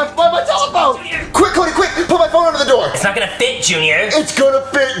 Oh, my telephone! Junior. Quick, Cody, quick! Put my phone under the door! It's not gonna fit, Junior. It's gonna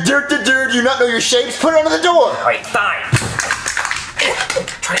fit! Dirt to dirt, you not know your shapes? Put it under the door! Alright, fine.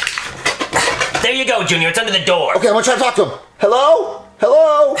 There you go, Junior. It's under the door. Okay, I'm gonna try to talk to him. Hello?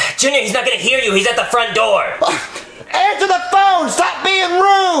 Hello? Junior, he's not gonna hear you. He's at the front door. Answer the phone! Stop being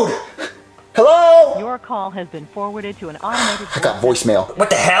rude! Hello? Your call has been forwarded to an automated... I got voicemail. What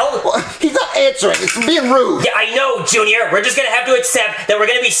the hell? He's not answering. It's being rude. Yeah, I know, Junior. We're just gonna have to accept that we're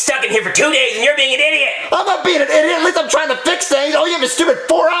gonna be stuck in here for 2 days and you're being an idiot. I'm not being an idiot. At least I'm trying to fix things. All you have is stupid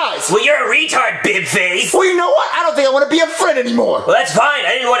 4 eyes. Well, you're a retard, bib face. Well, you know what? I don't think I want to be a friend anymore. Well, that's fine.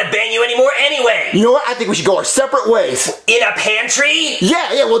 I didn't want to bang you anymore anyway. You know what? I think we should go our separate ways. In a pantry?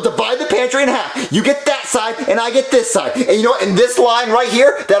 Yeah, we'll divide the pantry in half. You get that side, and I get this side. And you know what? In this line right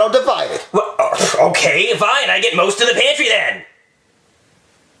here, that'll divide it. Well, okay, fine. I get most of the pantry then.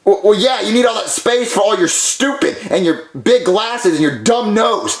 Well, yeah, you need all that space for all your stupid and your big glasses and your dumb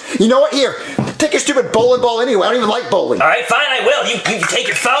nose. You know what? Here, take your stupid bowling ball anyway. I don't even like bowling. All right, fine, I will. You take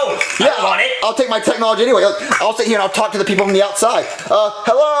your phone. Yeah, I want it. I'll take my technology anyway. I'll sit here and I'll talk to the people from the outside.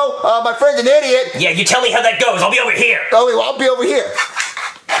 Hello, my friend's an idiot. Yeah, you tell me how that goes. I'll be over here. Oh, well, I'll be over here.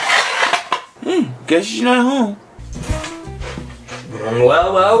 Guess she's not home.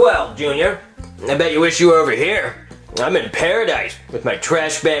 Well, Junior. I bet you wish you were over here. I'm in paradise with my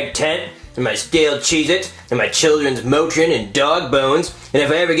trash bag tent and my stale Cheez-Its and my children's Motrin and dog bones. And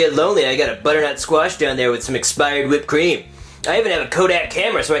if I ever get lonely, I got a butternut squash down there with some expired whipped cream. I even have a Kodak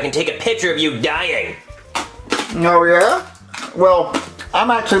camera so I can take a picture of you dying. Oh, yeah? Well,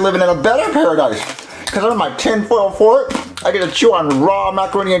 I'm actually living in a better paradise. Because I'm in my tinfoil fort, I get to chew on raw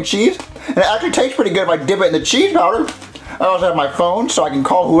macaroni and cheese. And it actually tastes pretty good if I dip it in the cheese powder. I also have my phone so I can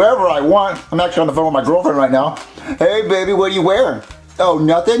call whoever I want. I'm actually on the phone with my girlfriend right now. Hey baby, what are you wearing? Oh,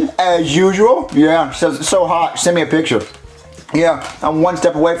 nothing? As usual? Yeah, says it's so hot. Send me a picture. Yeah, I'm one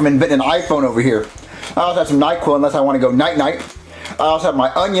step away from inventing an iPhone over here. I also have some NyQuil unless I want to go night-night. I also have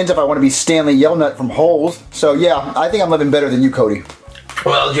my onions if I want to be Stanley Yelnut from Holes. So yeah, I think I'm living better than you, Cody.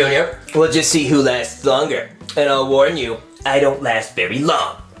 Well, Junior, we'll just see who lasts longer. And I'll warn you, I don't last very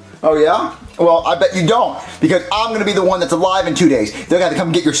long. Oh yeah? Well, I bet you don't, because I'm going to be the one that's alive in 2 days. They're going to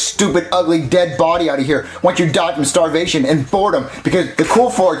come get your stupid, ugly, dead body out of here once you die from starvation and boredom, because the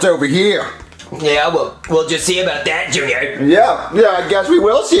cool fort's over here. Yeah, we'll just see about that, Junior. Yeah, I guess we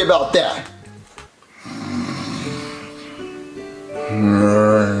will see about that.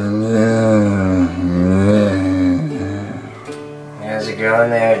 How's it going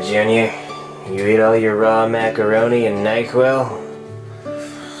there, Junior? You eat all your raw macaroni and NyQuil?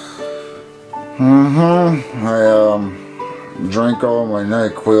 I drank all my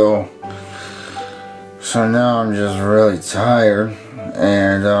NyQuil, so now I'm just really tired,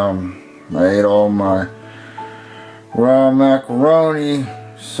 and I ate all my raw macaroni,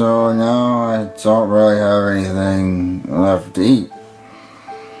 so now I don't really have anything left to eat.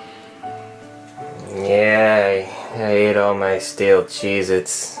 Yeah, I ate all my stale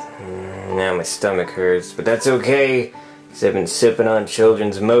Cheez-Its. Now my stomach hurts, but that's okay. Because I've been sipping on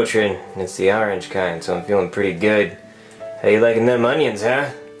children's Motrin, and it's the orange kind, so I'm feeling pretty good. How you liking them onions,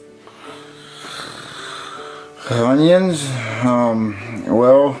 huh? Onions?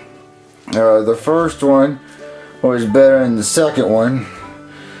 Well, the first one was better than the second one.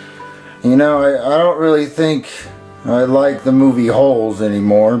 You know, I don't really think I like the movie Holes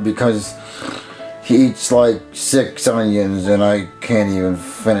anymore, because he eats like 6 onions, and I can't even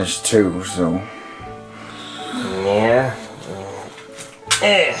finish 2, so... Yeah?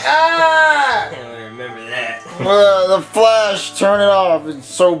 Ah! I don't remember that. The flash, turn it off. It's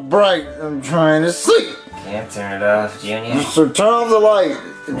so bright. I'm trying to sleep. Can't turn it off, Junior. So turn off the light.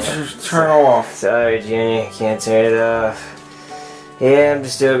 Just turn it off. Sorry, Junior. Can't turn it off. Yeah, I'm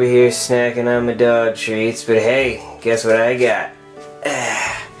just over here snacking on my dog treats, but hey, guess what I got?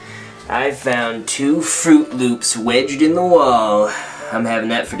 I found 2 Fruit Loops wedged in the wall. I'm having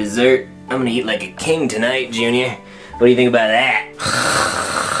that for dessert. I'm gonna eat like a king tonight, Junior. What do you think about that?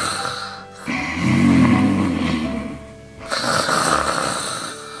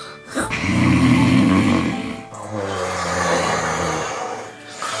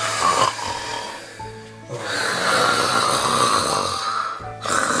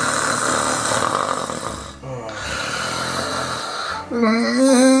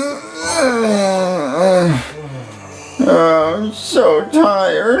 I'm so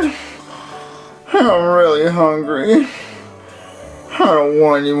tired. I'm really hungry. I don't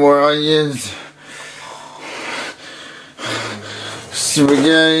want any more onions.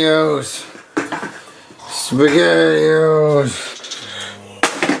 SpaghettiOs. SpaghettiOs.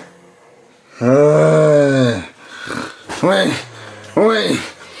 Wait.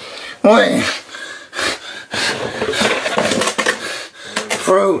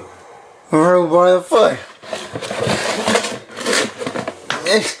 Fruit by the foot.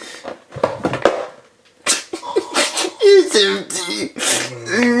 It's empty.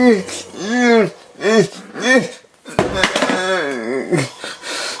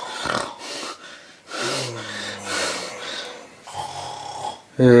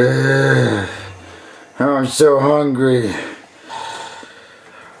 so hungry.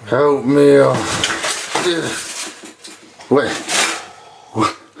 Oatmeal. Wait.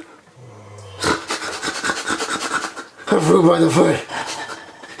 A fruit by the foot.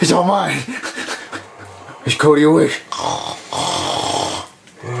 It's all mine. Is Cody awake?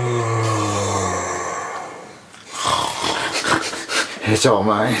 It's all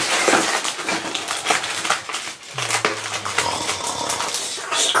mine.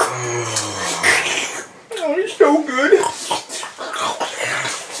 Oh, it's so good.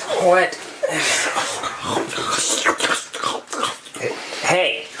 What?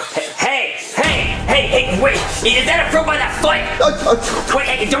 Hey, wait, is that a fruit by the foot? Wait,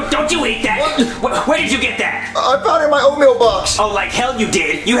 hey, don't you eat that. Where did you get that? I found it in my oatmeal box. Oh, like hell you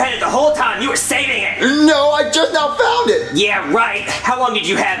did. You had it the whole time. You were saving it. No, I just now found it. Yeah, right. How long did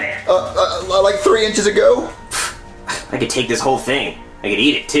you have it? Like 3 inches ago. I could take this whole thing. I could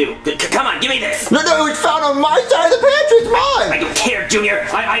eat it too. Come on, give me this. No, it was found on my side of the pantry. It's mine. I don't care, Junior.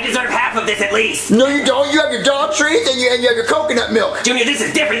 I deserve half of this at least. No, you don't. You have your dog treats and you have your coconut milk. Junior, this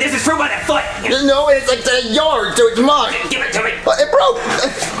is different. This is fruit by the foot. No, it's like a yard, so it's mine. Give it to me. It broke.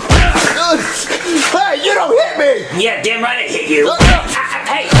 Hey, you don't hit me. Yeah, damn right I hit you.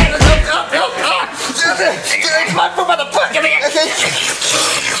 Hey. It's my fruit by the foot. Give me it.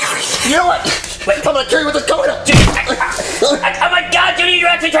 You know what? Wait. I'm gonna kill you with this coconut. Oh my God, Junior, you're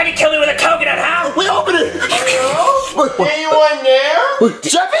actually trying to kill me with a coconut, huh? We open it. Anyone there?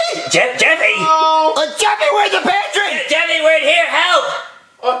 Jeffy? Jeffy? Jeffy, we're in the pantry. Jeffy, we're in here. Help!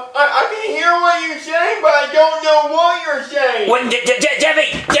 I can hear what you're saying, but I don't know what you're saying.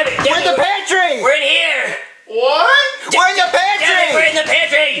 Jeffy! We're in the pantry. We're in here. What? We're in the pantry. Jeffy, we're in the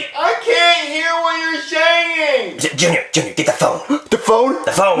pantry. I can't hear what you're saying. Junior, get the phone. The phone?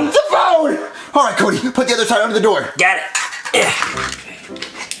 The phone. The phone! All right, Cody, put the other side under the door. Got it.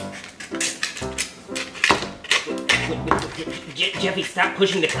 Jeffy, stop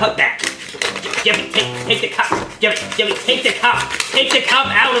pushing the cup back. Jeffy, take the cup. Jeffy, take the cup. Take the cup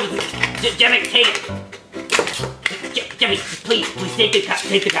out of Jeffy, take it. Jeffy, please take the cup.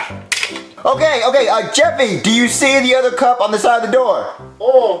 Take the cup. Okay, Jeffy, do you see the other cup on the side of the door?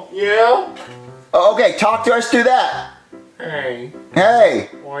 Oh, yeah? Okay, talk to us through that. Hey. Hey.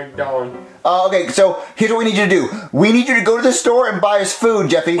 What done? Okay, so here's what we need you to do. We need you to go to the store and buy us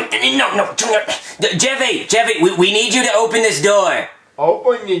food, Jeffy. No, Junior. Jeffy, we need you to open this door.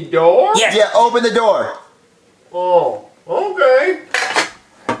 Open the door? Yes. Yeah, open the door. Oh, okay.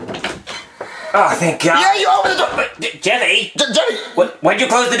 Oh, thank God. Yeah, you open the door. Jeffy. Jeffy. Why'd you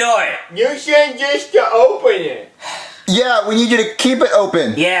close the door? You said just to open it. Yeah, we need you to keep it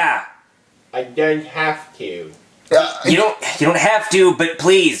open. Yeah. I don't have to. You don't have to, but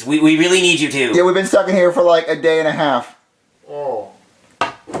please, we really need you to. Yeah, we've been stuck in here for like a day and a half. Oh.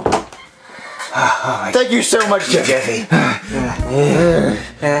 Thank you so much, Jeffy.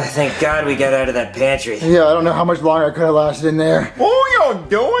 Thank God we got out of that pantry. Yeah, I don't know how much longer I could have lasted in there. What are y'all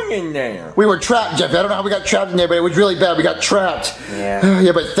doing in there? We were trapped, Jeffy. I don't know how we got trapped in there, but it was really bad. We got trapped. Yeah.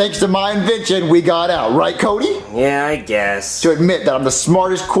 Yeah, but thanks to my invention, we got out. Right, Cody? Yeah, I guess. To admit that I'm the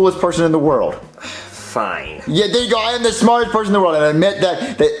smartest, coolest person in the world. Fine. Yeah, there you go. I am the smartest person in the world, and I admit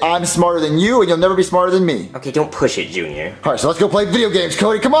that I'm smarter than you, and you'll never be smarter than me. Okay, don't push it, Junior. All right, so let's go play video games,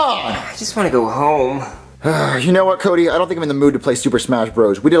 Cody. Come on. I just want to go home. You know what, Cody? I don't think I'm in the mood to play Super Smash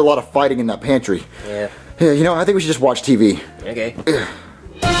Bros. We did a lot of fighting in that pantry. Yeah. Yeah, you know, I think we should just watch TV. Okay.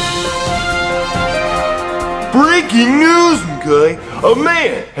 Breaking news, okay? A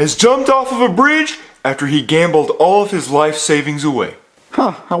man has jumped off of a bridge after he gambled all of his life savings away.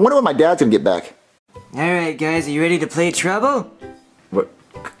 Huh, I wonder when my dad's gonna get back. Alright, guys, are you ready to play Trouble? What?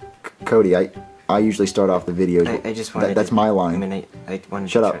 Cody, I usually start off the videos. I just wanted That's my line. I wanted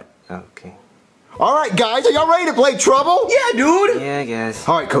Shut to up. Oh, okay. Alright, guys, are y'all ready to play Trouble? Yeah, dude. Yeah, I guess.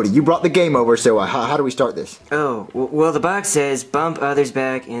 Alright, Cody, you brought the game over, so how do we start this? Oh, well, the box says bump others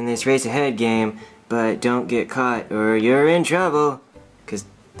back in this race ahead game, but don't get caught or you're in trouble. Cause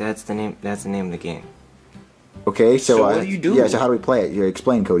that's the name of the game. Okay, so what do you do? Yeah, so how do we play it? You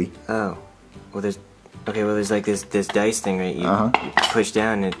explain, Cody. Oh. Well, there's like this dice thing, right? You push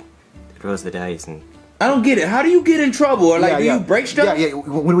down and it rolls the dice and... I don't get it. How do you get in trouble? Or like, do you break stuff? Yeah.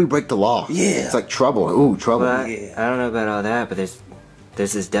 When do we break the law? Yeah. It's like trouble. Ooh, trouble. Well, I don't know about all that, but there's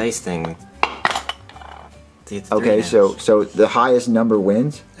this dice thing. It's okay, so the highest number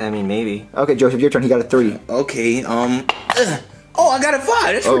wins? I mean, maybe. Okay, Joseph, your turn. He got a 3. Okay, oh, I got a 5.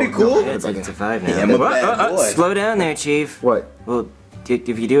 That's pretty cool. Yeah, it's a 5 now. Yeah, I'm a bad boy. Slow down there, Chief. What? Well,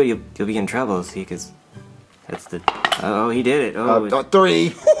 if you do it, you'll be in trouble, see, because that's the... Oh, he did it. Oh,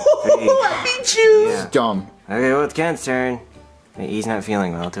 3. I beat you. Yeah. Dumb. Okay, well, it's Ken's turn. He's not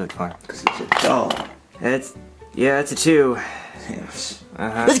feeling well. I'll do it for him. Because it's a dog. It's a 2.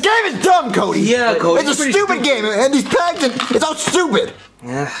 This game is dumb, Cody. Yeah, Cody. It's a stupid game, and these pegs, it's all stupid.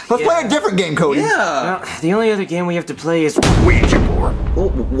 Let's play a different game, Cody. Yeah. Well, the only other game we have to play is Ouija board.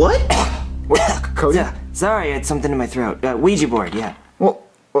 What? Cody? Sorry, I had something in my throat. Ouija board, yeah.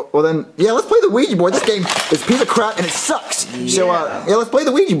 Well then, yeah, let's play the Ouija board. This game is a piece of crap and it sucks. So, yeah, let's play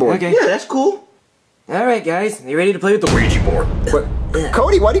the Ouija board. Okay. Yeah, that's cool. Alright, guys, you ready to play with the Ouija board?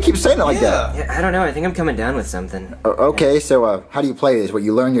 Cody, why do you keep saying it like that? Yeah, I don't know, I think I'm coming down with something. Okay, so how do you play this? What,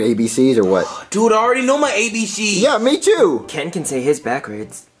 you learn your ABCs or what? Dude, I already know my ABCs. Yeah, me too. Ken can say his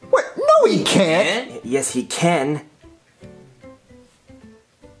backwards. What? No, he can't. Yes, he can.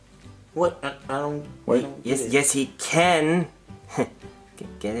 What? I don't... Wait. Yes, he can.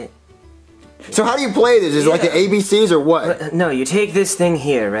 Get it? So how do you play this? Is it like the ABCs or what? No, you take this thing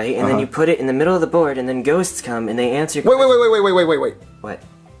here, right? And then you put it in the middle of the board, and then ghosts come and they answer. Wait. What?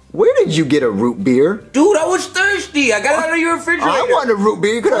 Where did you get a root beer? Dude, I was thirsty. I got it out of your refrigerator. I wanted a root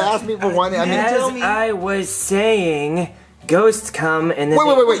beer. You could have asked me for one. I mean, As I was saying, ghosts come and then.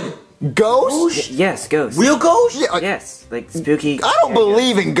 Wait. Ghosts? Yes, ghosts. Real ghosts? Yeah. Yes, like spooky. I don't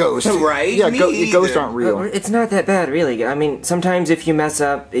believe in ghosts. Right? Yeah, Me ghosts either. aren't real. It's not that bad, really. I mean, sometimes if you mess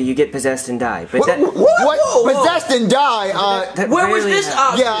up, you get possessed and die. But that, What? Whoa. Possessed and die? that Where was rarely this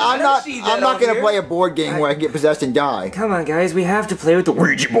happens. option? Yeah, I I'm don't not. see that I'm not on gonna here. play a board game where I get possessed and die. Come on, guys, we have to play with the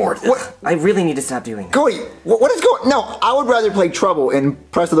Ouija board. What? I really need to stop doing that. Cody, what is going? No, I would rather play Trouble and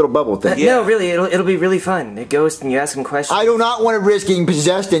press the little bubble thing. No, really, it'll be really fun. The ghost and you ask them questions. I do not want to risk getting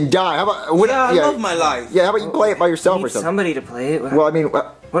possessed and die. How about? I love my life. Yeah, how about you play it by yourself Need or something? somebody to play it. Well, I mean,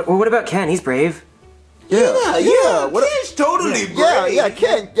 What about Ken? He's brave. Yeah. What? Ken's totally brave. Yeah,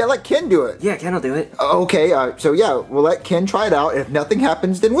 Ken. Yeah, let Ken do it. Yeah, Ken will do it. Okay, so yeah, we'll let Ken try it out. If nothing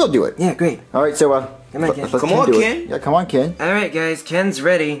happens, then we'll do it. Yeah, great. All right, so Come on, Ken. let's Come on, do Ken. it. Yeah, come on, Ken. All right, guys, Ken's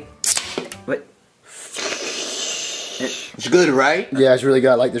ready. What? It's good, right? Yeah, it's really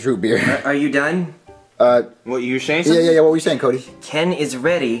good. I like this root beer. Are you done? What, you were saying something? Yeah. What were you saying, Cody? Ken is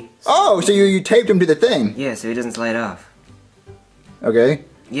ready. Oh, so you taped him to the thing? Yeah, so he doesn't slide off. Okay.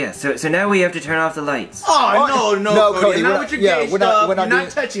 Yeah, so now we have to turn off the lights. Oh, no, Cody. we're Not with your gay we're not, stuff. we're not You're doing,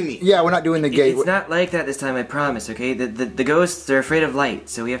 not touching me. Yeah, we're not doing the gay. It's not like that this time, I promise, okay? The ghosts are afraid of light,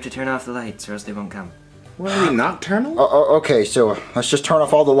 so we have to turn off the lights or else they won't come. What are we, nocturnal? Okay, so let's just turn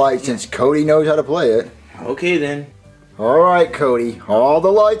off all the lights since Cody knows how to play it. Okay, then. All right, Cody. All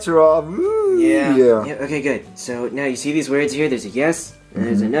the lights are off. Woo, Yeah, yeah. okay, good. So now you see these words here? There's a yes, and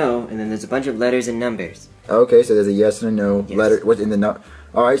there's a no, and then there's a bunch of letters and numbers. Okay, so there's a yes and a no. Yes. Letter. What's in the no?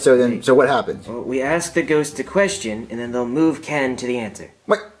 All right, so then, so what happens? Well, we ask the ghost a question, and then they'll move Ken to the answer.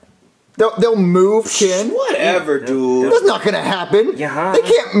 Wait, they'll move Ken? Whatever, dude. That's not gonna happen. Yeah. They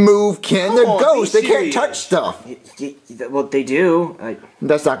can't move Ken. They're Come on, be ghosts. They can't serious. touch stuff. Well, they do.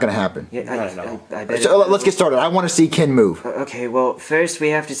 That's not gonna happen. I bet. So let's get started. I want to see Ken move. Okay, well, first we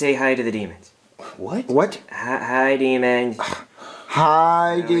have to say hi to the demons. What? What? Hi, demons.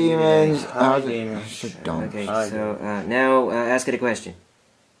 Hi, demons. Hi, demons. So dumb. Okay, so now ask it a question.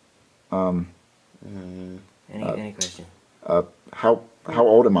 Any question. How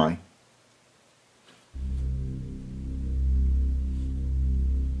old am I?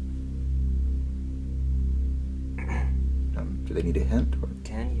 Do they need a hint? Or?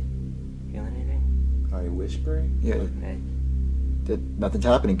 Can you feel anything? Are you whispering? Yeah. Nothing's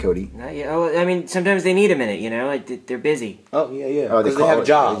happening, Cody. Not yet. Oh, I mean, sometimes they need a minute. You know, like they're busy. Oh, yeah. Oh, Because they call have it-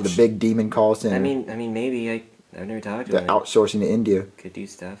 jobs. The big demon call center. I mean, maybe I've never talked to They're them. outsourcing to India. Could do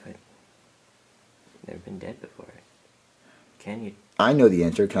stuff. I've never been dead before. Can you? I know the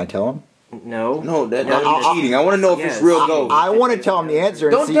answer. Can I tell him? No. No, that's cheating. I want to know if Yes. it's real ghost. I want to tell him the answer.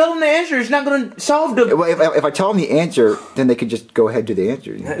 And Don't see, tell them the answer. It's not going to solve the... Well, if I tell them the answer, then they could just go ahead to the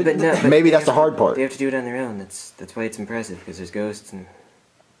answer. you know? But Maybe they that's the have- hard part. They have to do it on their own. That's why it's impressive, because there's ghosts and.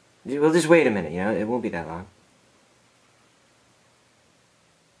 Well, just wait a minute. You know, it won't be that long.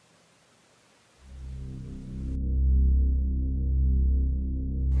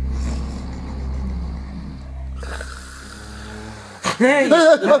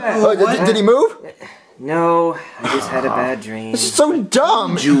 Did he move? No, I just had a bad dream. This is so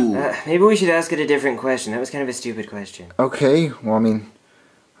dumb. Maybe we should ask it a different question. That was kind of a stupid question. Okay, well, I mean,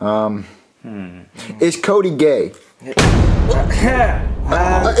 is Cody gay? It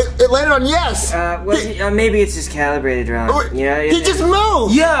landed on yes. Maybe it's just calibrated wrong. You know, He just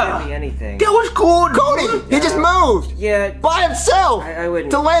moved. Yeah. Could be anything. That was cool, dude. Cody, he just moved Yeah, by himself I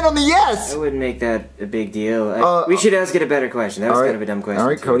wouldn't. to land on the yes. I wouldn't make that a big deal. We should ask it a better question. That was all right. kind of a dumb question. All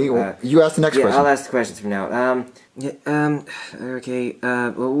right, too. Cody, well, you ask the next Yeah, question. I'll ask the questions from now. Okay.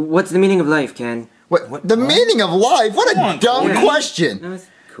 What's the meaning of life, Ken? What? The meaning of life? What a dumb question. No, it's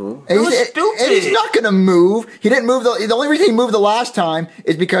cool. And It was stupid. And he's not gonna move. He didn't move. The only reason he moved the last time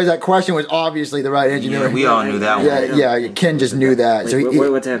is because that question was obviously the right engineer. Yeah, we all knew that one. Yeah. Ken just knew that. So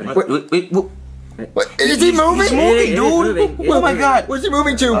What's happening? Wait, is he moving? He's moving, dude. Oh my God. Where's he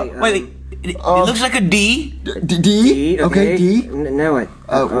moving to? Wait, it looks like a D. D? Okay, D. Now what?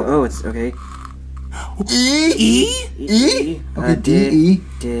 Oh, it's okay. E? Okay, D, E.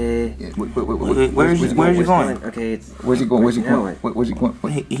 Where's he going? Okay, Where's he going? Where's he going? Where's he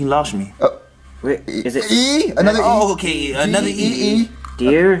going? He lost me. Wait, is it E? Another E? Oh, okay, another E.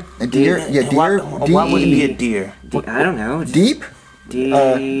 deer? A deer? Yeah, deer. Why would it be a deer? I don't know. Deep?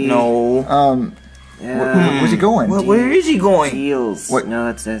 No. Where's he going? Where is he going? Eels. What? No,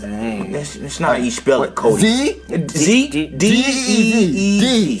 that's an A. It's not how you spell it, Cody. Z?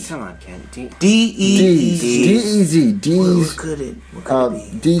 D. Come on, Ken. D. D-E-Z. D's. What could it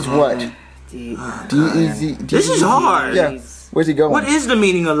be? D's what? D-E-Z. This is hard. Yeah. Where's he going? What is the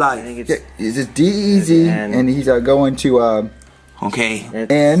meaning of life? Is it D-E-Z? And he's going to, okay.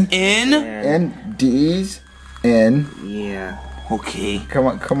 N. N. D's. N. Yeah. Okay. Come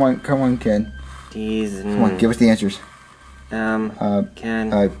on, Ken. D's. Come on, give us the answers. Ken.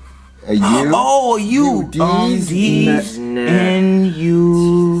 A U. Oh, a U. D's. N.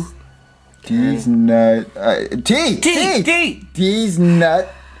 U. D's nut. T. D's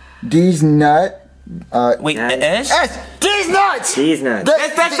nut. D's nut. Wait, S? S. D's nuts. D's nuts.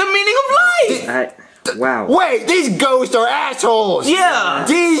 That's the meaning of life. Wow. Wait, these ghosts are assholes. Yeah.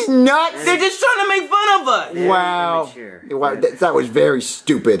 D's nuts. They're just trying to make fun of us. Wow. Wow, that was very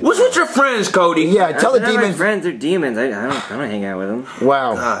stupid. What's with your friends, Cody? Yeah, tell the They're not demons. my friends, they're demons. I don't hang out with them.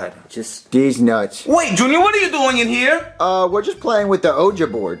 Wow. God. Just D's nuts. Wait, Junior, what are you doing in here? We're just playing with the Ouija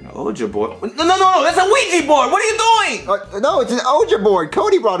board. Ouija board? No, that's a Ouija board. What are you doing? No, it's an Ouija board.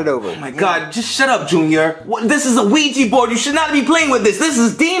 Cody brought it over. Oh my God, just shut up, Junior. This is a Ouija board. You should not be playing with this. This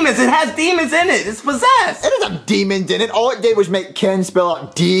is demons. It has demons in it. It's possessed. It doesn't have demons in it. All it did was make Ken spell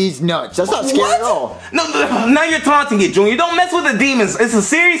out D's nuts. That's not scary at all. No, now you're taunting it, Junior. Don't mess with the demons. It's a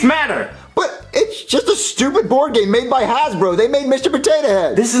serious matter. But it's just a stupid board game made by Hasbro. They made Mr. Potato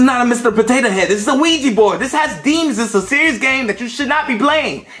Head. This is not a Mr. Potato Head. This is a Ouija board. This has demons. It's a serious game that you should not be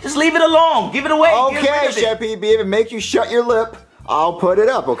playing. Just leave it alone. Give it away. Okay, Chef PB, if it makes you shut your lip, I'll put it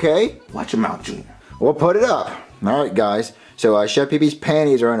up, okay? Watch your mouth, Junior. We'll put it up. All right, guys. So Chef PB's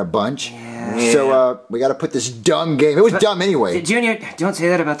panties are in a bunch. Yeah. So we got to put this dumb game. It was dumb anyway. Junior, don't say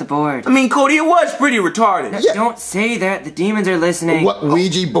that about the board. I mean, Cody, it was pretty retarded. Yeah. Don't say that. The demons are listening. What,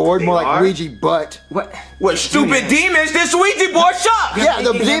 Ouija board? More like Ouija butt. What stupid demons? This Ouija board sucks. Yeah,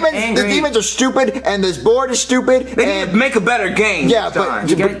 the demons are stupid, and this board is stupid. They need to make a better game. Yeah, but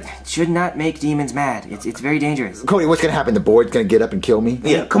you guys should not make demons mad. It's very dangerous. Cody, what's gonna happen? The board's gonna get up and kill me?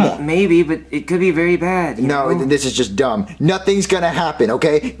 Yeah, come on. Maybe, but it could be very bad. No, this is just dumb. Nothing's gonna happen,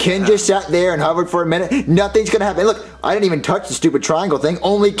 okay? Ken just sat there and hovered for a minute. Nothing's gonna happen. Look, I didn't even touch the stupid triangle thing.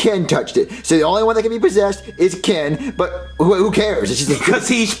 Only Ken touched it. So the only one that can be possessed is Ken. But who cares? It's just because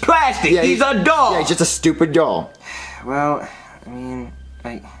he's plastic. Yeah, he's a doll. Yeah, he's just a stupid doll. Well, I mean,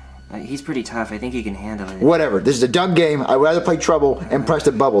 he's pretty tough. I think he can handle it. Whatever. This is a dumb game. I'd rather play Trouble and press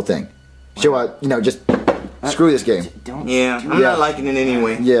the bubble thing. So, just screw this game. I'm not liking it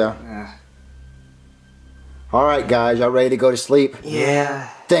anyway. Yeah. All right, guys. Y'all ready to go to sleep? Yeah.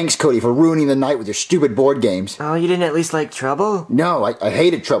 Thanks, Cody, for ruining the night with your stupid board games. Oh, you didn't at least like Trouble? No, I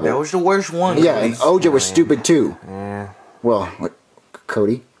hated Trouble. That was the worst one. Yeah, and Ouija was stupid too. Yeah. Well, what,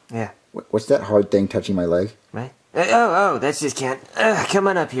 Cody? Yeah. What's that hard thing touching my leg? Right? Oh, that's just Ken. Come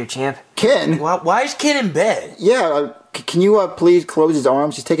on up here, champ. Ken? Why is Ken in bed? Yeah, can you please close his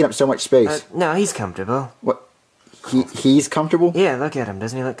arms? He's taking up so much space. No, he's comfortable. What? He's comfortable? Yeah, look at him.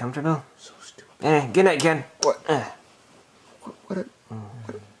 Doesn't he look comfortable? So stupid. Good night, Ken. What?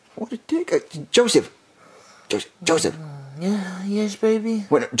 What a dick. Joseph. Joseph. Yes, baby.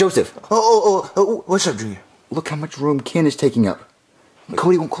 What, Joseph. Oh, what's up, Junior? Look how much room Ken is taking up.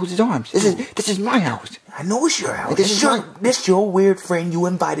 Cody won't close his arms. This is my house. I know it's your house. This is your weird friend. You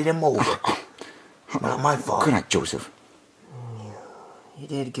invited him over. Not my fault. Good night, Joseph. You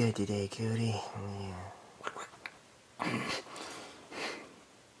did good today, Cody. Yeah.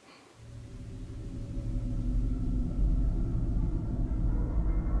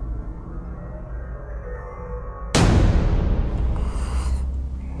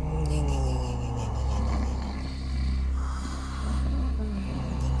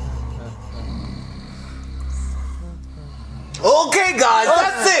 Okay, guys,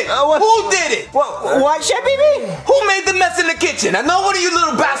 that's it. Who did it? What, Chef BB? Who made the mess in the kitchen? I know one of you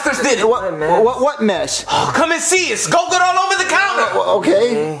little bastards did it. What mess? Oh, come and see us. Go get all over the counter.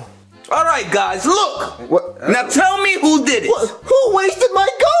 Okay. All right, guys, look. What? Now tell me who did it. Who wasted my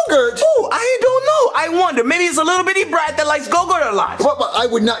Go-Gurt? Oh, I don't know. I wonder. Maybe it's a little bitty brat that likes Go-Gurt a lot. But I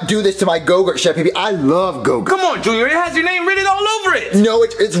would not do this to my Go-Gurt, Chef Pee Pee. I love Go-Gurt. Come on, Junior. It has your name written all over it. No,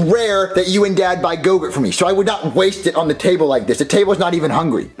 it's rare that you and Dad buy Go-Gurt for me, so I would not waste it on the table like this. The table's not even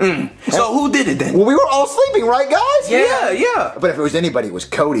hungry. So who did it then? Well, we were all sleeping, right, guys? Yeah. But if it was anybody, it was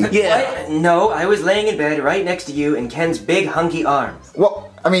Cody. What? No, I was laying in bed right next to you in Ken's big hunky arms.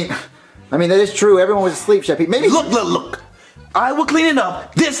 Well, I mean, that is true. Everyone was asleep, Chef Pee Pee. Maybe. Look. I will clean it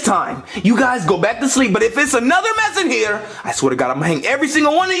up this time. You guys go back to sleep, but if it's another mess in here, I swear to God, I'm gonna hang every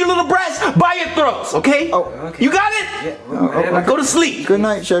single one of you little brats by your throats, okay? Oh, okay. You got it? Yeah. Go to sleep. Good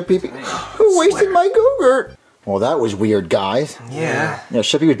night, Chef Pee Pee. Who wasted my Go-Gurt? Well, that was weird, guys. Yeah. Yeah,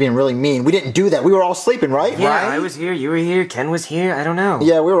 Chef Pee Pee was being really mean. We didn't do that. We were all sleeping, right? Yeah, I was here, you were here, Ken was here, I don't know.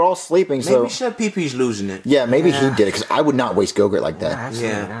 Yeah, we were all sleeping, so... Maybe Chef Pee Pee's losing it. Yeah, maybe he did it, because I would not waste Go-Gurt like that.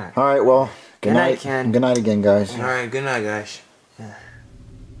 Absolutely not. All right, well, good night, Ken. Good night again, guys. All right, good night, guys.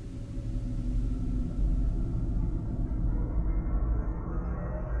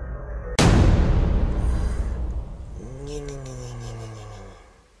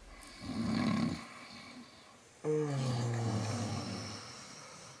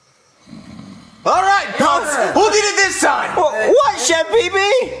 All right, Pops. Who did it this time? What, Chef Pee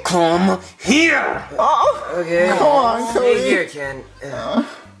Pee? Come here. Oh, Okay. come on, Cody. Stay here, Ken.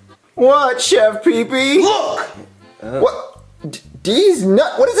 What, Chef Pee Pee? Look. What? D's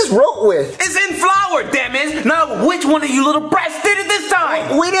nut? What is this rope with? It's in flour, damn it. Now, which one of you little brats did it this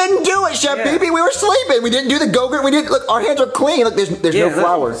time? We didn't do it, Chef Pee Pee. We were sleeping. We didn't do the Go-Gurt. We didn't. Look, our hands are clean. Look, there's no look.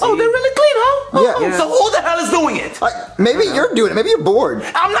 flour. Oh, they're really clean, huh? Yeah. So who the hell is doing it? Maybe you're doing it. Maybe you're bored.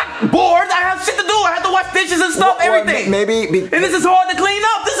 I'm not bored. I have shit to do. I have to wash dishes and stuff, everything. Maybe. And this is hard to clean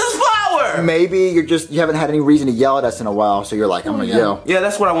up. This is flour. Maybe you haven't had any reason to yell at us in a while, so you're like, I'm gonna yell. Yeah,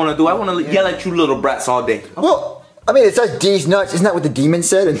 that's what I want to do. I want to yell at you little brats all day. Well, I mean, it says D's nuts. Isn't that what the demon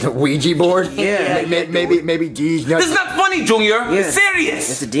said in the Ouija board? Yeah. Maybe D's nuts. This is not funny, Junior. Yeah. It's serious.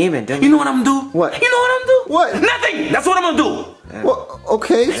 It's a demon, don't You know what I'm gonna do? What? You know what I'm gonna do? What? Nothing. That's what I'm gonna do. Well,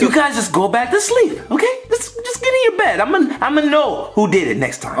 okay. So You guys just go back to sleep, okay? Just get in your bed. I'm gonna know who did it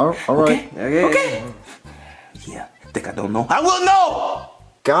next time. All right. Okay? Yeah. Think I don't know? I will know.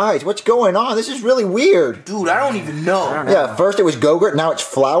 Guys, what's going on? This is really weird. Dude, I don't even know. Yeah, first it was Go-Gurt, now it's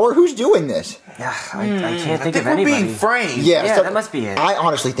flour. Who's doing this? Yeah, I can't think of we're anybody. being framed. Yeah, that must be it. I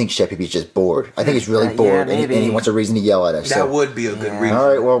honestly think Chef Pee Pee's just bored. I think he's really bored, and maybe. he wants a reason to yell at us. That so. would be a good reason. All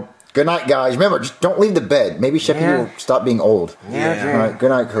right, well, good night, guys. Remember, just don't leave the bed. Maybe Chef Pee Pee will stop being old. Yeah, okay. All right, good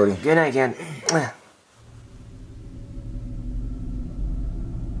night, Cody. Good night, Ken.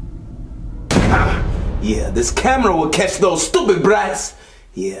 Yeah, this camera will catch those stupid brats.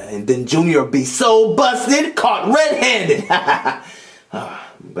 Yeah, and then Junior will be so busted, caught red-handed.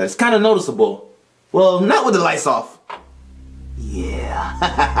 But it's kind of noticeable. Well, not with the lights off. Yeah.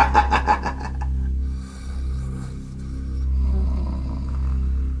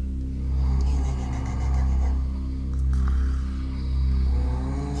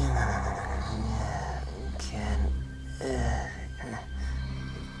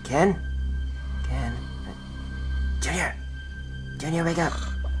 Ken? Junior, wake up.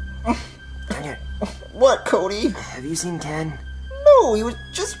 Junior. What, Cody? Have you seen Ken? No, he was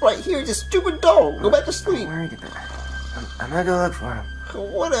just right here, this stupid dog. Go back to sleep. I'm worried about him. I'm gonna go look for him.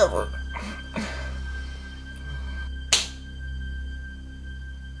 Whatever.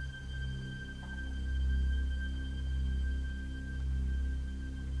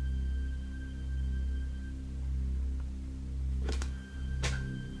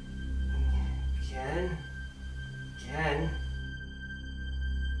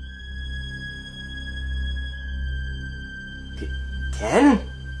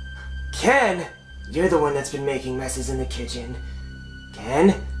 Ken? You're the one that's been making messes in the kitchen.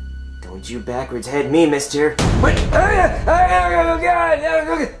 Ken? Don't you backwards head me, mister. Wait! I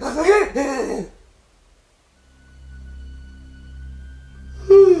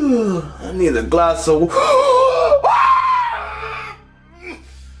need a glass of...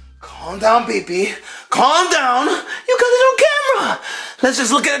 Calm down, Pee-Pee. Calm down. You got it on camera. Let's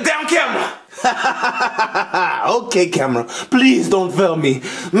just look at the damn camera. Okay, camera. Please don't fail me.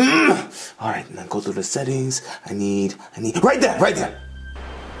 All right, now go through the settings. I need... Right there.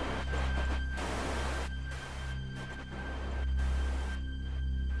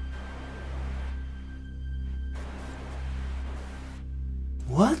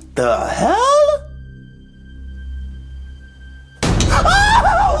 What the hell?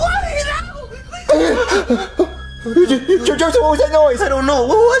 Joseph, what was that noise? I don't know.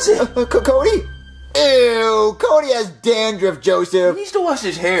 What was it? Cody? Ew, Cody has dandruff, Joseph. He needs to wash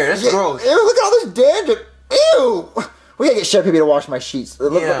his hair. That's gross. Ew, look at all this dandruff. Ew. We gotta get Chef Pee Pee to wash my sheets.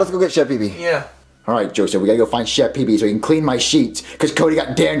 Let's go get Chef Pee Pee. Yeah. All right, Joseph, we gotta go find Chef Pee Pee so he can clean my sheets because Cody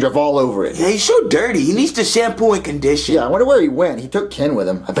got dandruff all over it. Yeah, he's so dirty. He needs to shampoo and condition. Yeah, I wonder where he went. He took Ken with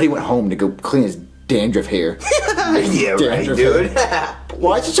him. I bet he went home to go clean his dandruff hair. Yeah, right, dude.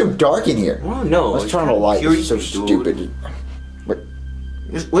 Why is it so dark in here? Oh, no. Let's turn on the light. It's so stupid. What?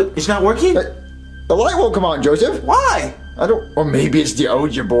 It's not working? The light won't come on, Joseph. Why? I don't. Or maybe it's the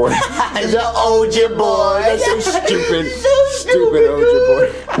Oja board. The Oja board. That's so stupid. Stupid Oja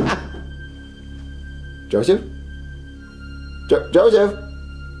board. Joseph? Joseph?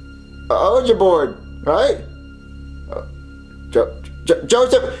 Oja board, right?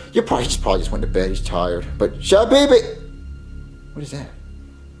 Joseph, you probably just went to bed. He's tired. But Chef Pee Pee. What is that?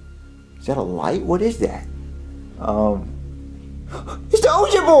 Is that a light? What is that? It's the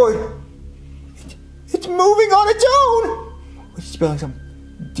Oja board. It's moving on its own. What's it spelling? Some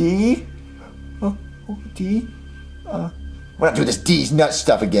D? Oh, D? We're not doing this D's nuts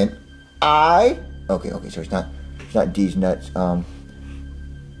stuff again. I. Okay, so it's not D's nuts.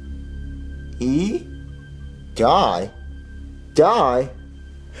 E. Die.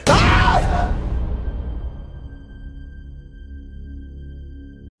 Ah!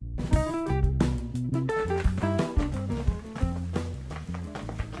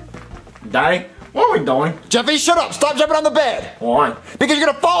 Daddy, what are we doing? Jeffy, shut up! Stop jumping on the bed! Why? Because you're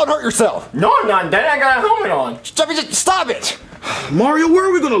gonna fall and hurt yourself! No, I'm not, Daddy. I got a helmet on. Jeffy, just stop it! Mario, where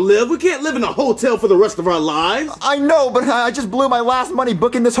are we gonna live? We can't live in a hotel for the rest of our lives. I know, but I just blew my last money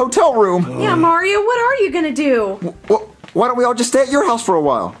booking this hotel room. Yeah, Mario, what are you gonna do? Well, why don't we all just stay at your house for a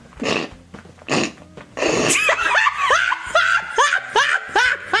while?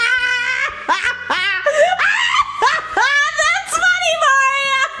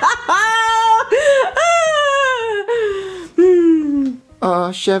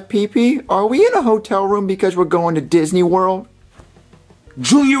 Chef Pee Pee, are we in a hotel room because we're going to Disney World?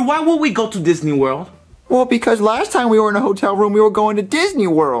 Junior, why would we go to Disney World? Well, because last time we were in a hotel room, we were going to Disney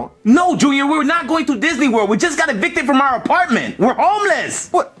World. No, Junior, we're not going to Disney World. We just got evicted from our apartment. We're homeless.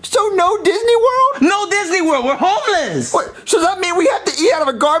 What? So no Disney World? No Disney World. We're homeless. What? So does that mean we have to eat out of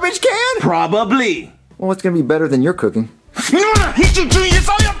a garbage can? Probably. Well, it's going to be better than your cooking. Hit you, Junior. It's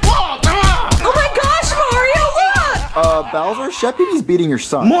all your fault. Oh my gosh, Mario, look! Bowser, Chef Pee Pee's beating your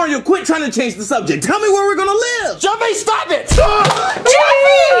son. Mario, quit trying to change the subject. Tell me where we're gonna live. Jeffy, stop it! Jeffy!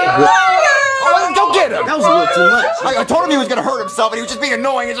 Oh, don't get him! That was a little too much. I told him he was gonna hurt himself and he was just being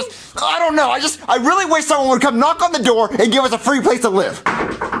annoying and I don't know. I really wish someone would come knock on the door and give us a free place to live.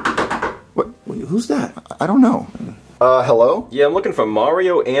 What? Who's that? I don't know. Hello? Yeah, I'm looking for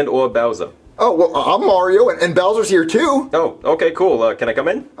Mario and or Bowser. Oh, well, I'm Mario, and Bowser's here too. Oh, okay, cool. Can I come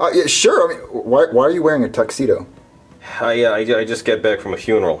in? Yeah, sure. I mean, why are you wearing a tuxedo? I just got back from a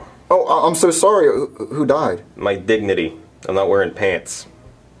funeral. Oh, I'm so sorry. Who died? My dignity. I'm not wearing pants.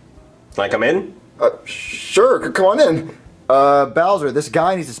 Can I come in? Sure. Come on in. Bowser, this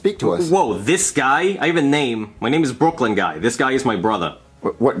guy needs to speak to us. Whoa, this guy? I have a name. My name is Brooklyn Guy. This guy is my brother.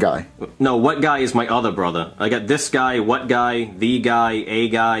 What guy? No, what guy is my other brother. I got this guy, what guy, the guy, a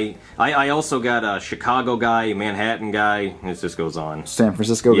guy. I also got a Chicago guy, Manhattan guy. It just goes on. San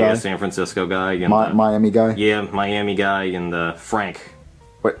Francisco guy? Yeah, San Francisco guy. And, Miami guy? Yeah, Miami guy and Frank.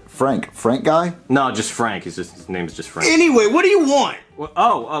 Wait, Frank? Frank guy? No, just Frank. His name is just Frank. Anyway, what do you want?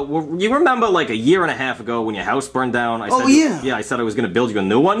 Well, you remember like a year and a half ago when your house burned down? Yeah, I said I was going to build you a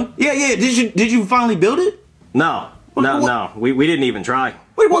new one. Yeah. Did you finally build it? No. No. We didn't even try.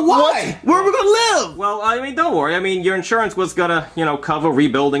 Wait, why? Where are we gonna live? Well, I mean, don't worry. I mean, your insurance was gonna, cover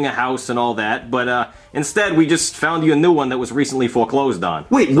rebuilding a house and all that, but instead we just found you a new one that was recently foreclosed on.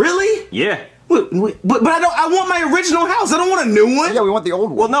 Wait, really? Yeah. But I want my original house. I don't want a new one. Yeah, we want the old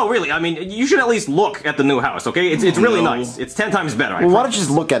one. Well, no, really. I mean, you should at least look at the new house, okay? It's really nice. It's 10 times better. Well, why don't you just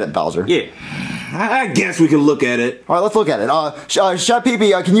look at it, Bowser? Yeah. I guess we can look at it. All right, let's look at it. Chef Pee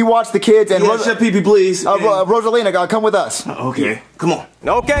Pee, can you watch the kids? And Chef Pee Pee, please. Rosalina, come with us. Okay, come on.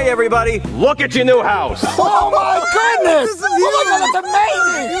 Okay, everybody, look at your new house. Oh my goodness! Oh my god, that's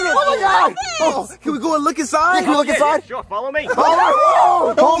amazing! Oh my god! Oh, can we go and look inside? Can we look inside? Sure, follow me.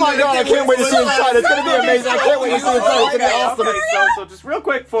 Oh my god, I can't wait to see inside. It's gonna be amazing. I can't wait to see inside. It's gonna be awesome. Okay, so just real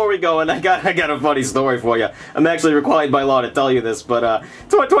quick before we go, and I got a funny story for you. I'm actually required by law to tell you this, but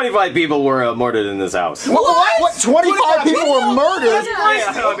 25 people were murdered in this house. What? 25 people were murdered?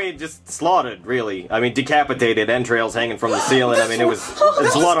 Yeah, I mean, just slaughtered, really. I mean, decapitated, entrails hanging from the ceiling. I mean,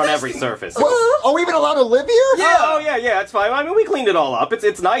 there's blood on every surface. Are we even allowed to live here? Yeah, yeah, it's fine. I mean, we cleaned it all up.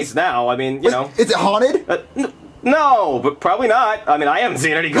 It's nice now. I mean, you know. Is it haunted? No, but probably not. I mean, I haven't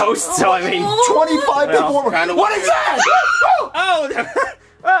seen any ghosts, so I mean. 25 people were. What is that?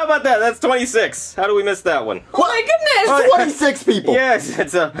 How about that? That's 26. How do we miss that one? Oh my goodness! 26 people. Yes,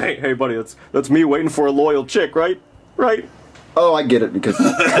 it's hey buddy, that's me waiting for a loyal chick, right? Right. Oh, I get it because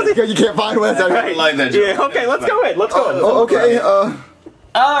you can't find one. Right. Like that joke. Yeah. Okay, let's go in. Let's go in. Oh, okay.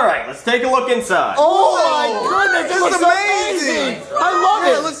 All right, let's take a look inside. Oh my goodness, this is amazing! I love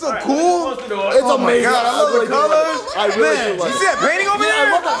it. It looks so cool. It's amazing. God, I love the colors. I really do. You see that painting over there?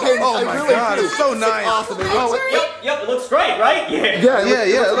 I love that painting. Oh my God, it's so nice. Awesome. Yep, it looks great, right? Yeah.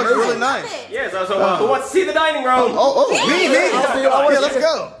 Yeah, it looks really nice. Yeah. So who wants to see the dining room? Me. Yeah, let's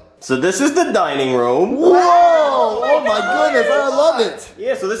go. So this is the dining room. Whoa! Oh my goodness, I love it.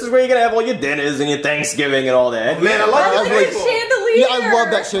 Yeah, so this is where you're gonna have all your dinners and your Thanksgiving and all that. Man, I like Look at the chandelier! Yeah, I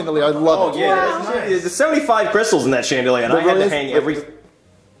love that chandelier. I love it. Yeah, there's 75 crystals in that chandelier, and I had to hang every.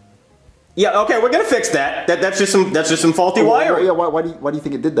 Yeah, okay, we're gonna fix that. That's just some faulty wiring. Yeah, why do you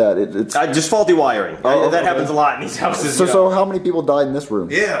think it did that? It's just faulty wiring. That happens a lot in these houses. So how many people died in this room?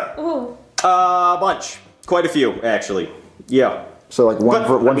 Yeah. Oh. A bunch, quite a few actually. Yeah. So like one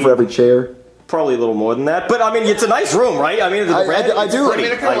for every chair. Probably a little more than that, but I mean, it's a nice room, right? I mean, the red, I do. Pretty. I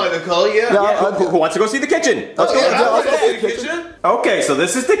mean, I kind of like the color, Who wants to go see the kitchen? Let's go. Let's go see the kitchen. Okay, so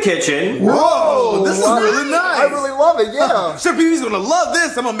this is the kitchen. Whoa, this is really nice. I really love it. Yeah. Chef Pee-Wee's gonna love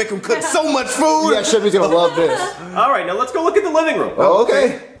this. I'm gonna make him cook so much food. Yeah, Chef Pee-Wee's gonna love this. All right, now let's go look at the living room. Oh,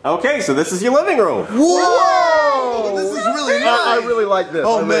 okay. Okay, so this is your living room. Whoa, this is really nice. I really like this.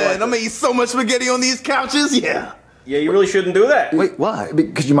 Oh man, I'm gonna eat so much spaghetti on these couches. Yeah. Yeah, you really shouldn't do that. Wait, why?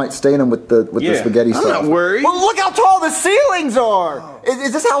 Because you might stain them with the spaghetti stuff. I'm not worried. Well, look how tall the ceilings are.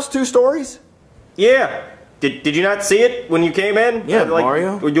 Is this house 2 stories? Yeah. Did you not see it when you came in? Yeah,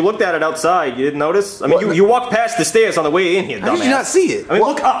 Mario. When you looked at it outside, you didn't notice? I mean, you walked past the stairs on the way in here, dumbass. How did you not see it? I mean,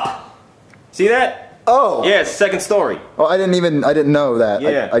 look up. See that? Oh. Yeah, it's 2nd story. Oh, I didn't know that.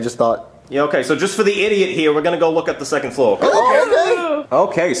 Yeah. I just thought. Yeah, okay, so just for the idiot here, we're gonna go look at the 2nd floor. Oh, okay.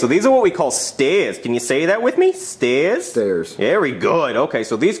 Okay, so these are what we call stairs. Can you say that with me? Stairs? Stairs. Very good. Okay,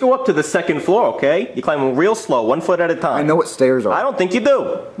 so these go up to the 2nd floor, okay? You climb them real slow, 1 foot at a time. I know what stairs are. I don't think you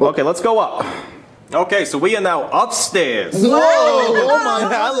do. Okay, let's go up. Okay, so we are now upstairs. Whoa! Oh my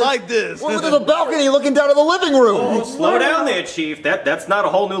God! I like this. Well, look at the balcony looking down to the living room. Oh, slow down there, Chief. That's not a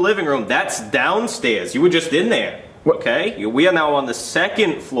whole new living room. That's downstairs. You were just in there. Okay, we are now on the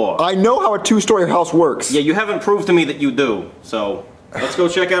 2nd floor. I know how a 2-story house works. Yeah, you haven't proved to me that you do. So let's go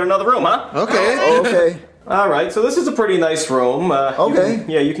check out another room, huh? Okay. Okay. All right, so this is a pretty nice room.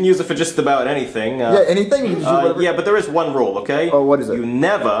 Okay. You can use it for just about anything. Yeah, anything. You can do whatever. Yeah, but there is one rule, okay? Oh, what is it? You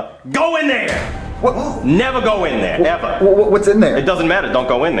never go in there. What? Never go in there, ever. What's in there? It doesn't matter. Don't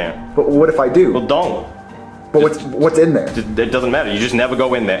go in there. But what if I do? Well, don't. But what's in there? It doesn't matter. You just never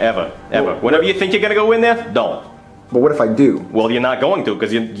go in there, ever, ever. Whenever you think you're gonna go in there, don't. But what if I do? Well, you're not going to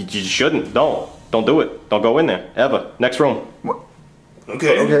because you shouldn't. Don't do it. Don't go in there ever. Next room.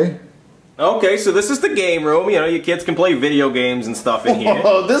 Okay. Okay. Okay, so this is the game room. You know, your kids can play video games and stuff in here.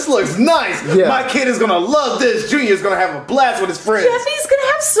 Oh, this looks nice. Yeah. My kid is gonna love this. Junior's gonna have a blast with his friends. Jeffy's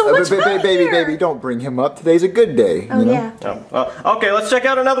gonna have so much fun here. Baby, don't bring him up. Today's a good day. Oh, you know? yeah. Oh, okay, let's check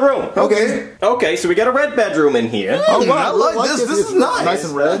out another room. Okay. Okay, so we got a red bedroom in here. Oh, wow, I like this. This is nice. Nice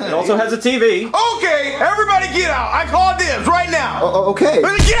and red. It also has a TV. Okay, everybody get out. I call dibs right now. Oh, okay.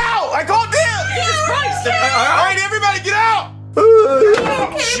 Get out. I call dibs. Jesus Christ! All right, everybody get out.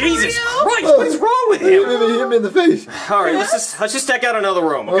 Jesus Christ! What is wrong with him? Hit me in the face. All right, let's just check out another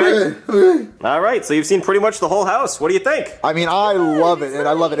room. Okay. Okay. All right, so you've seen pretty much the whole house. What do you think? I mean, I love it, and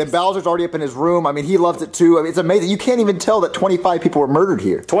I love it. And Bowser's already up in his room. I mean, he loves it too. I mean, it's amazing. You can't even tell that 25 people were murdered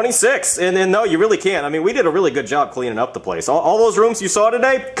here. 26, and no, you really can't. I mean, we did a really good job cleaning up the place. All those rooms you saw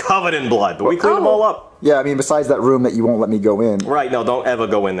today, covered in blood, but we cleaned them all up. Yeah, I mean, besides that room that you won't let me go in. Right? No, don't ever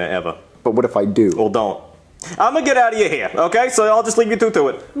go in there ever. But what if I do? Well, don't. I'm gonna get out of your hair, okay? So I'll just leave you two to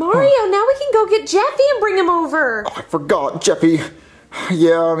it. Mario, now we can go get Jeffy and bring him over. Oh, I forgot, Jeffy.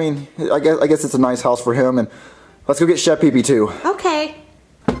 Yeah, I mean, I guess it's a nice house for him, and let's go get Chef Pee-Pee too. Okay.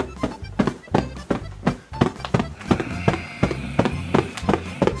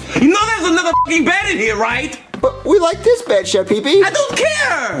 You know there's another fucking bed in here, right? But we like this bed, Chef Pee-Pee. I don't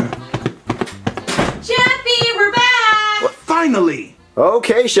care! Jeffy, we're back! Finally!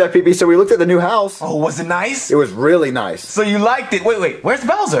 Okay, Chef Pee-Pee, so we looked at the new house. Oh, was it nice? It was really nice. So you liked it. Wait, where's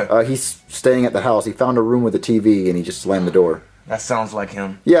Bowser? He's staying at the house. He found a room with a TV, and he just slammed the door. That sounds like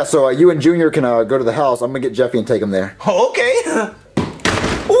him. Yeah, so you and Junior can go to the house. I'm gonna get Jeffy and take him there. Oh, okay.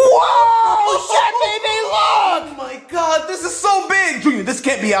 Whoa! Chef Pee-Pee, look! Oh my god, this is so big! Junior, this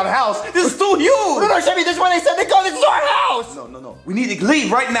can't be our house. This is too huge. No, Chevy, this is where they said they go. This is our house. No. We need to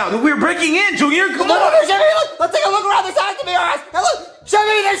leave right now. We're breaking in, Junior. Come on. No, Chevy, look. Let's take a look around this house to be our house. Hey, look.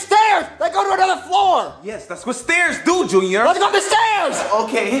 Chevy, there's stairs that go to another floor. Yes, that's what stairs do, Junior. Let's go up the stairs.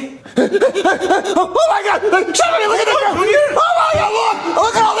 Okay. Oh my God, Chevy, look at this room. Oh my God,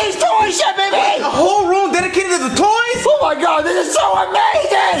 look at all these toys, Chevy. A whole room dedicated to the toys? Oh my God, this is so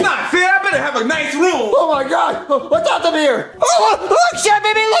amazing. It's not fair. I better have a nice room. Oh my God, what's out of here? Oh, look,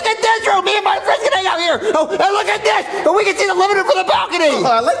 Chevy, look at this room. Me and my friends can hang out here. Oh, and look at this. And we can see the living room from the balcony.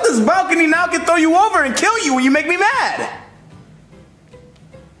 I like this balcony now. I can throw you over and kill you when you make me mad.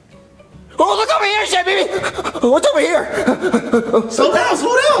 Oh, look over here, Chevy! What's over here? Slow down!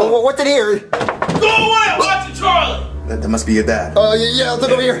 What's in here? Go away! Watch it, Charlie! That must be your dad. Oh, yeah, let's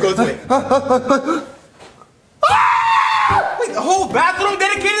look over here. Go this way. Wait, the whole bathroom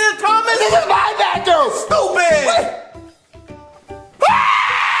dedicated to Thomas? This is my bathroom! Stupid!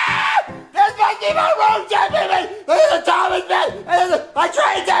 This must be my room, Chevy! This is a Thomas bed! I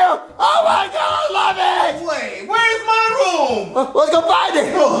tried to! Oh my God, I love it! Wait, where's my room? Let's go find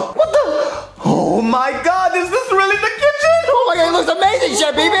it! What the? Oh my God, is this really the kitchen? Oh my God, it looks amazing,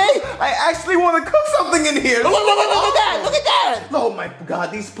 Chef BB! I actually want to cook something in here. Look at that! Look at that! Oh my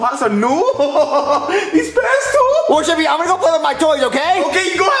God, these pots are new. These pans too. Well, Chef BB, I'm gonna go play with my toys, okay? Okay,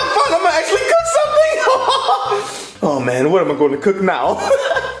 you go have fun. I'm gonna actually cook something. Oh man, what am I going to cook now?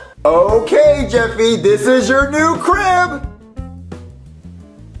 Okay, Jeffy, this is your new crib.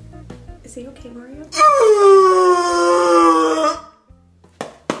 Is he okay, Mario?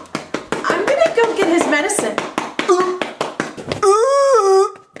 I'm gonna go get his medicine.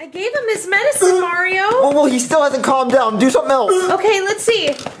 I gave him his medicine, Mario. Well, he still hasn't calmed down. Do something else. Okay, let's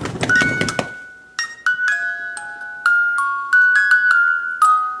see.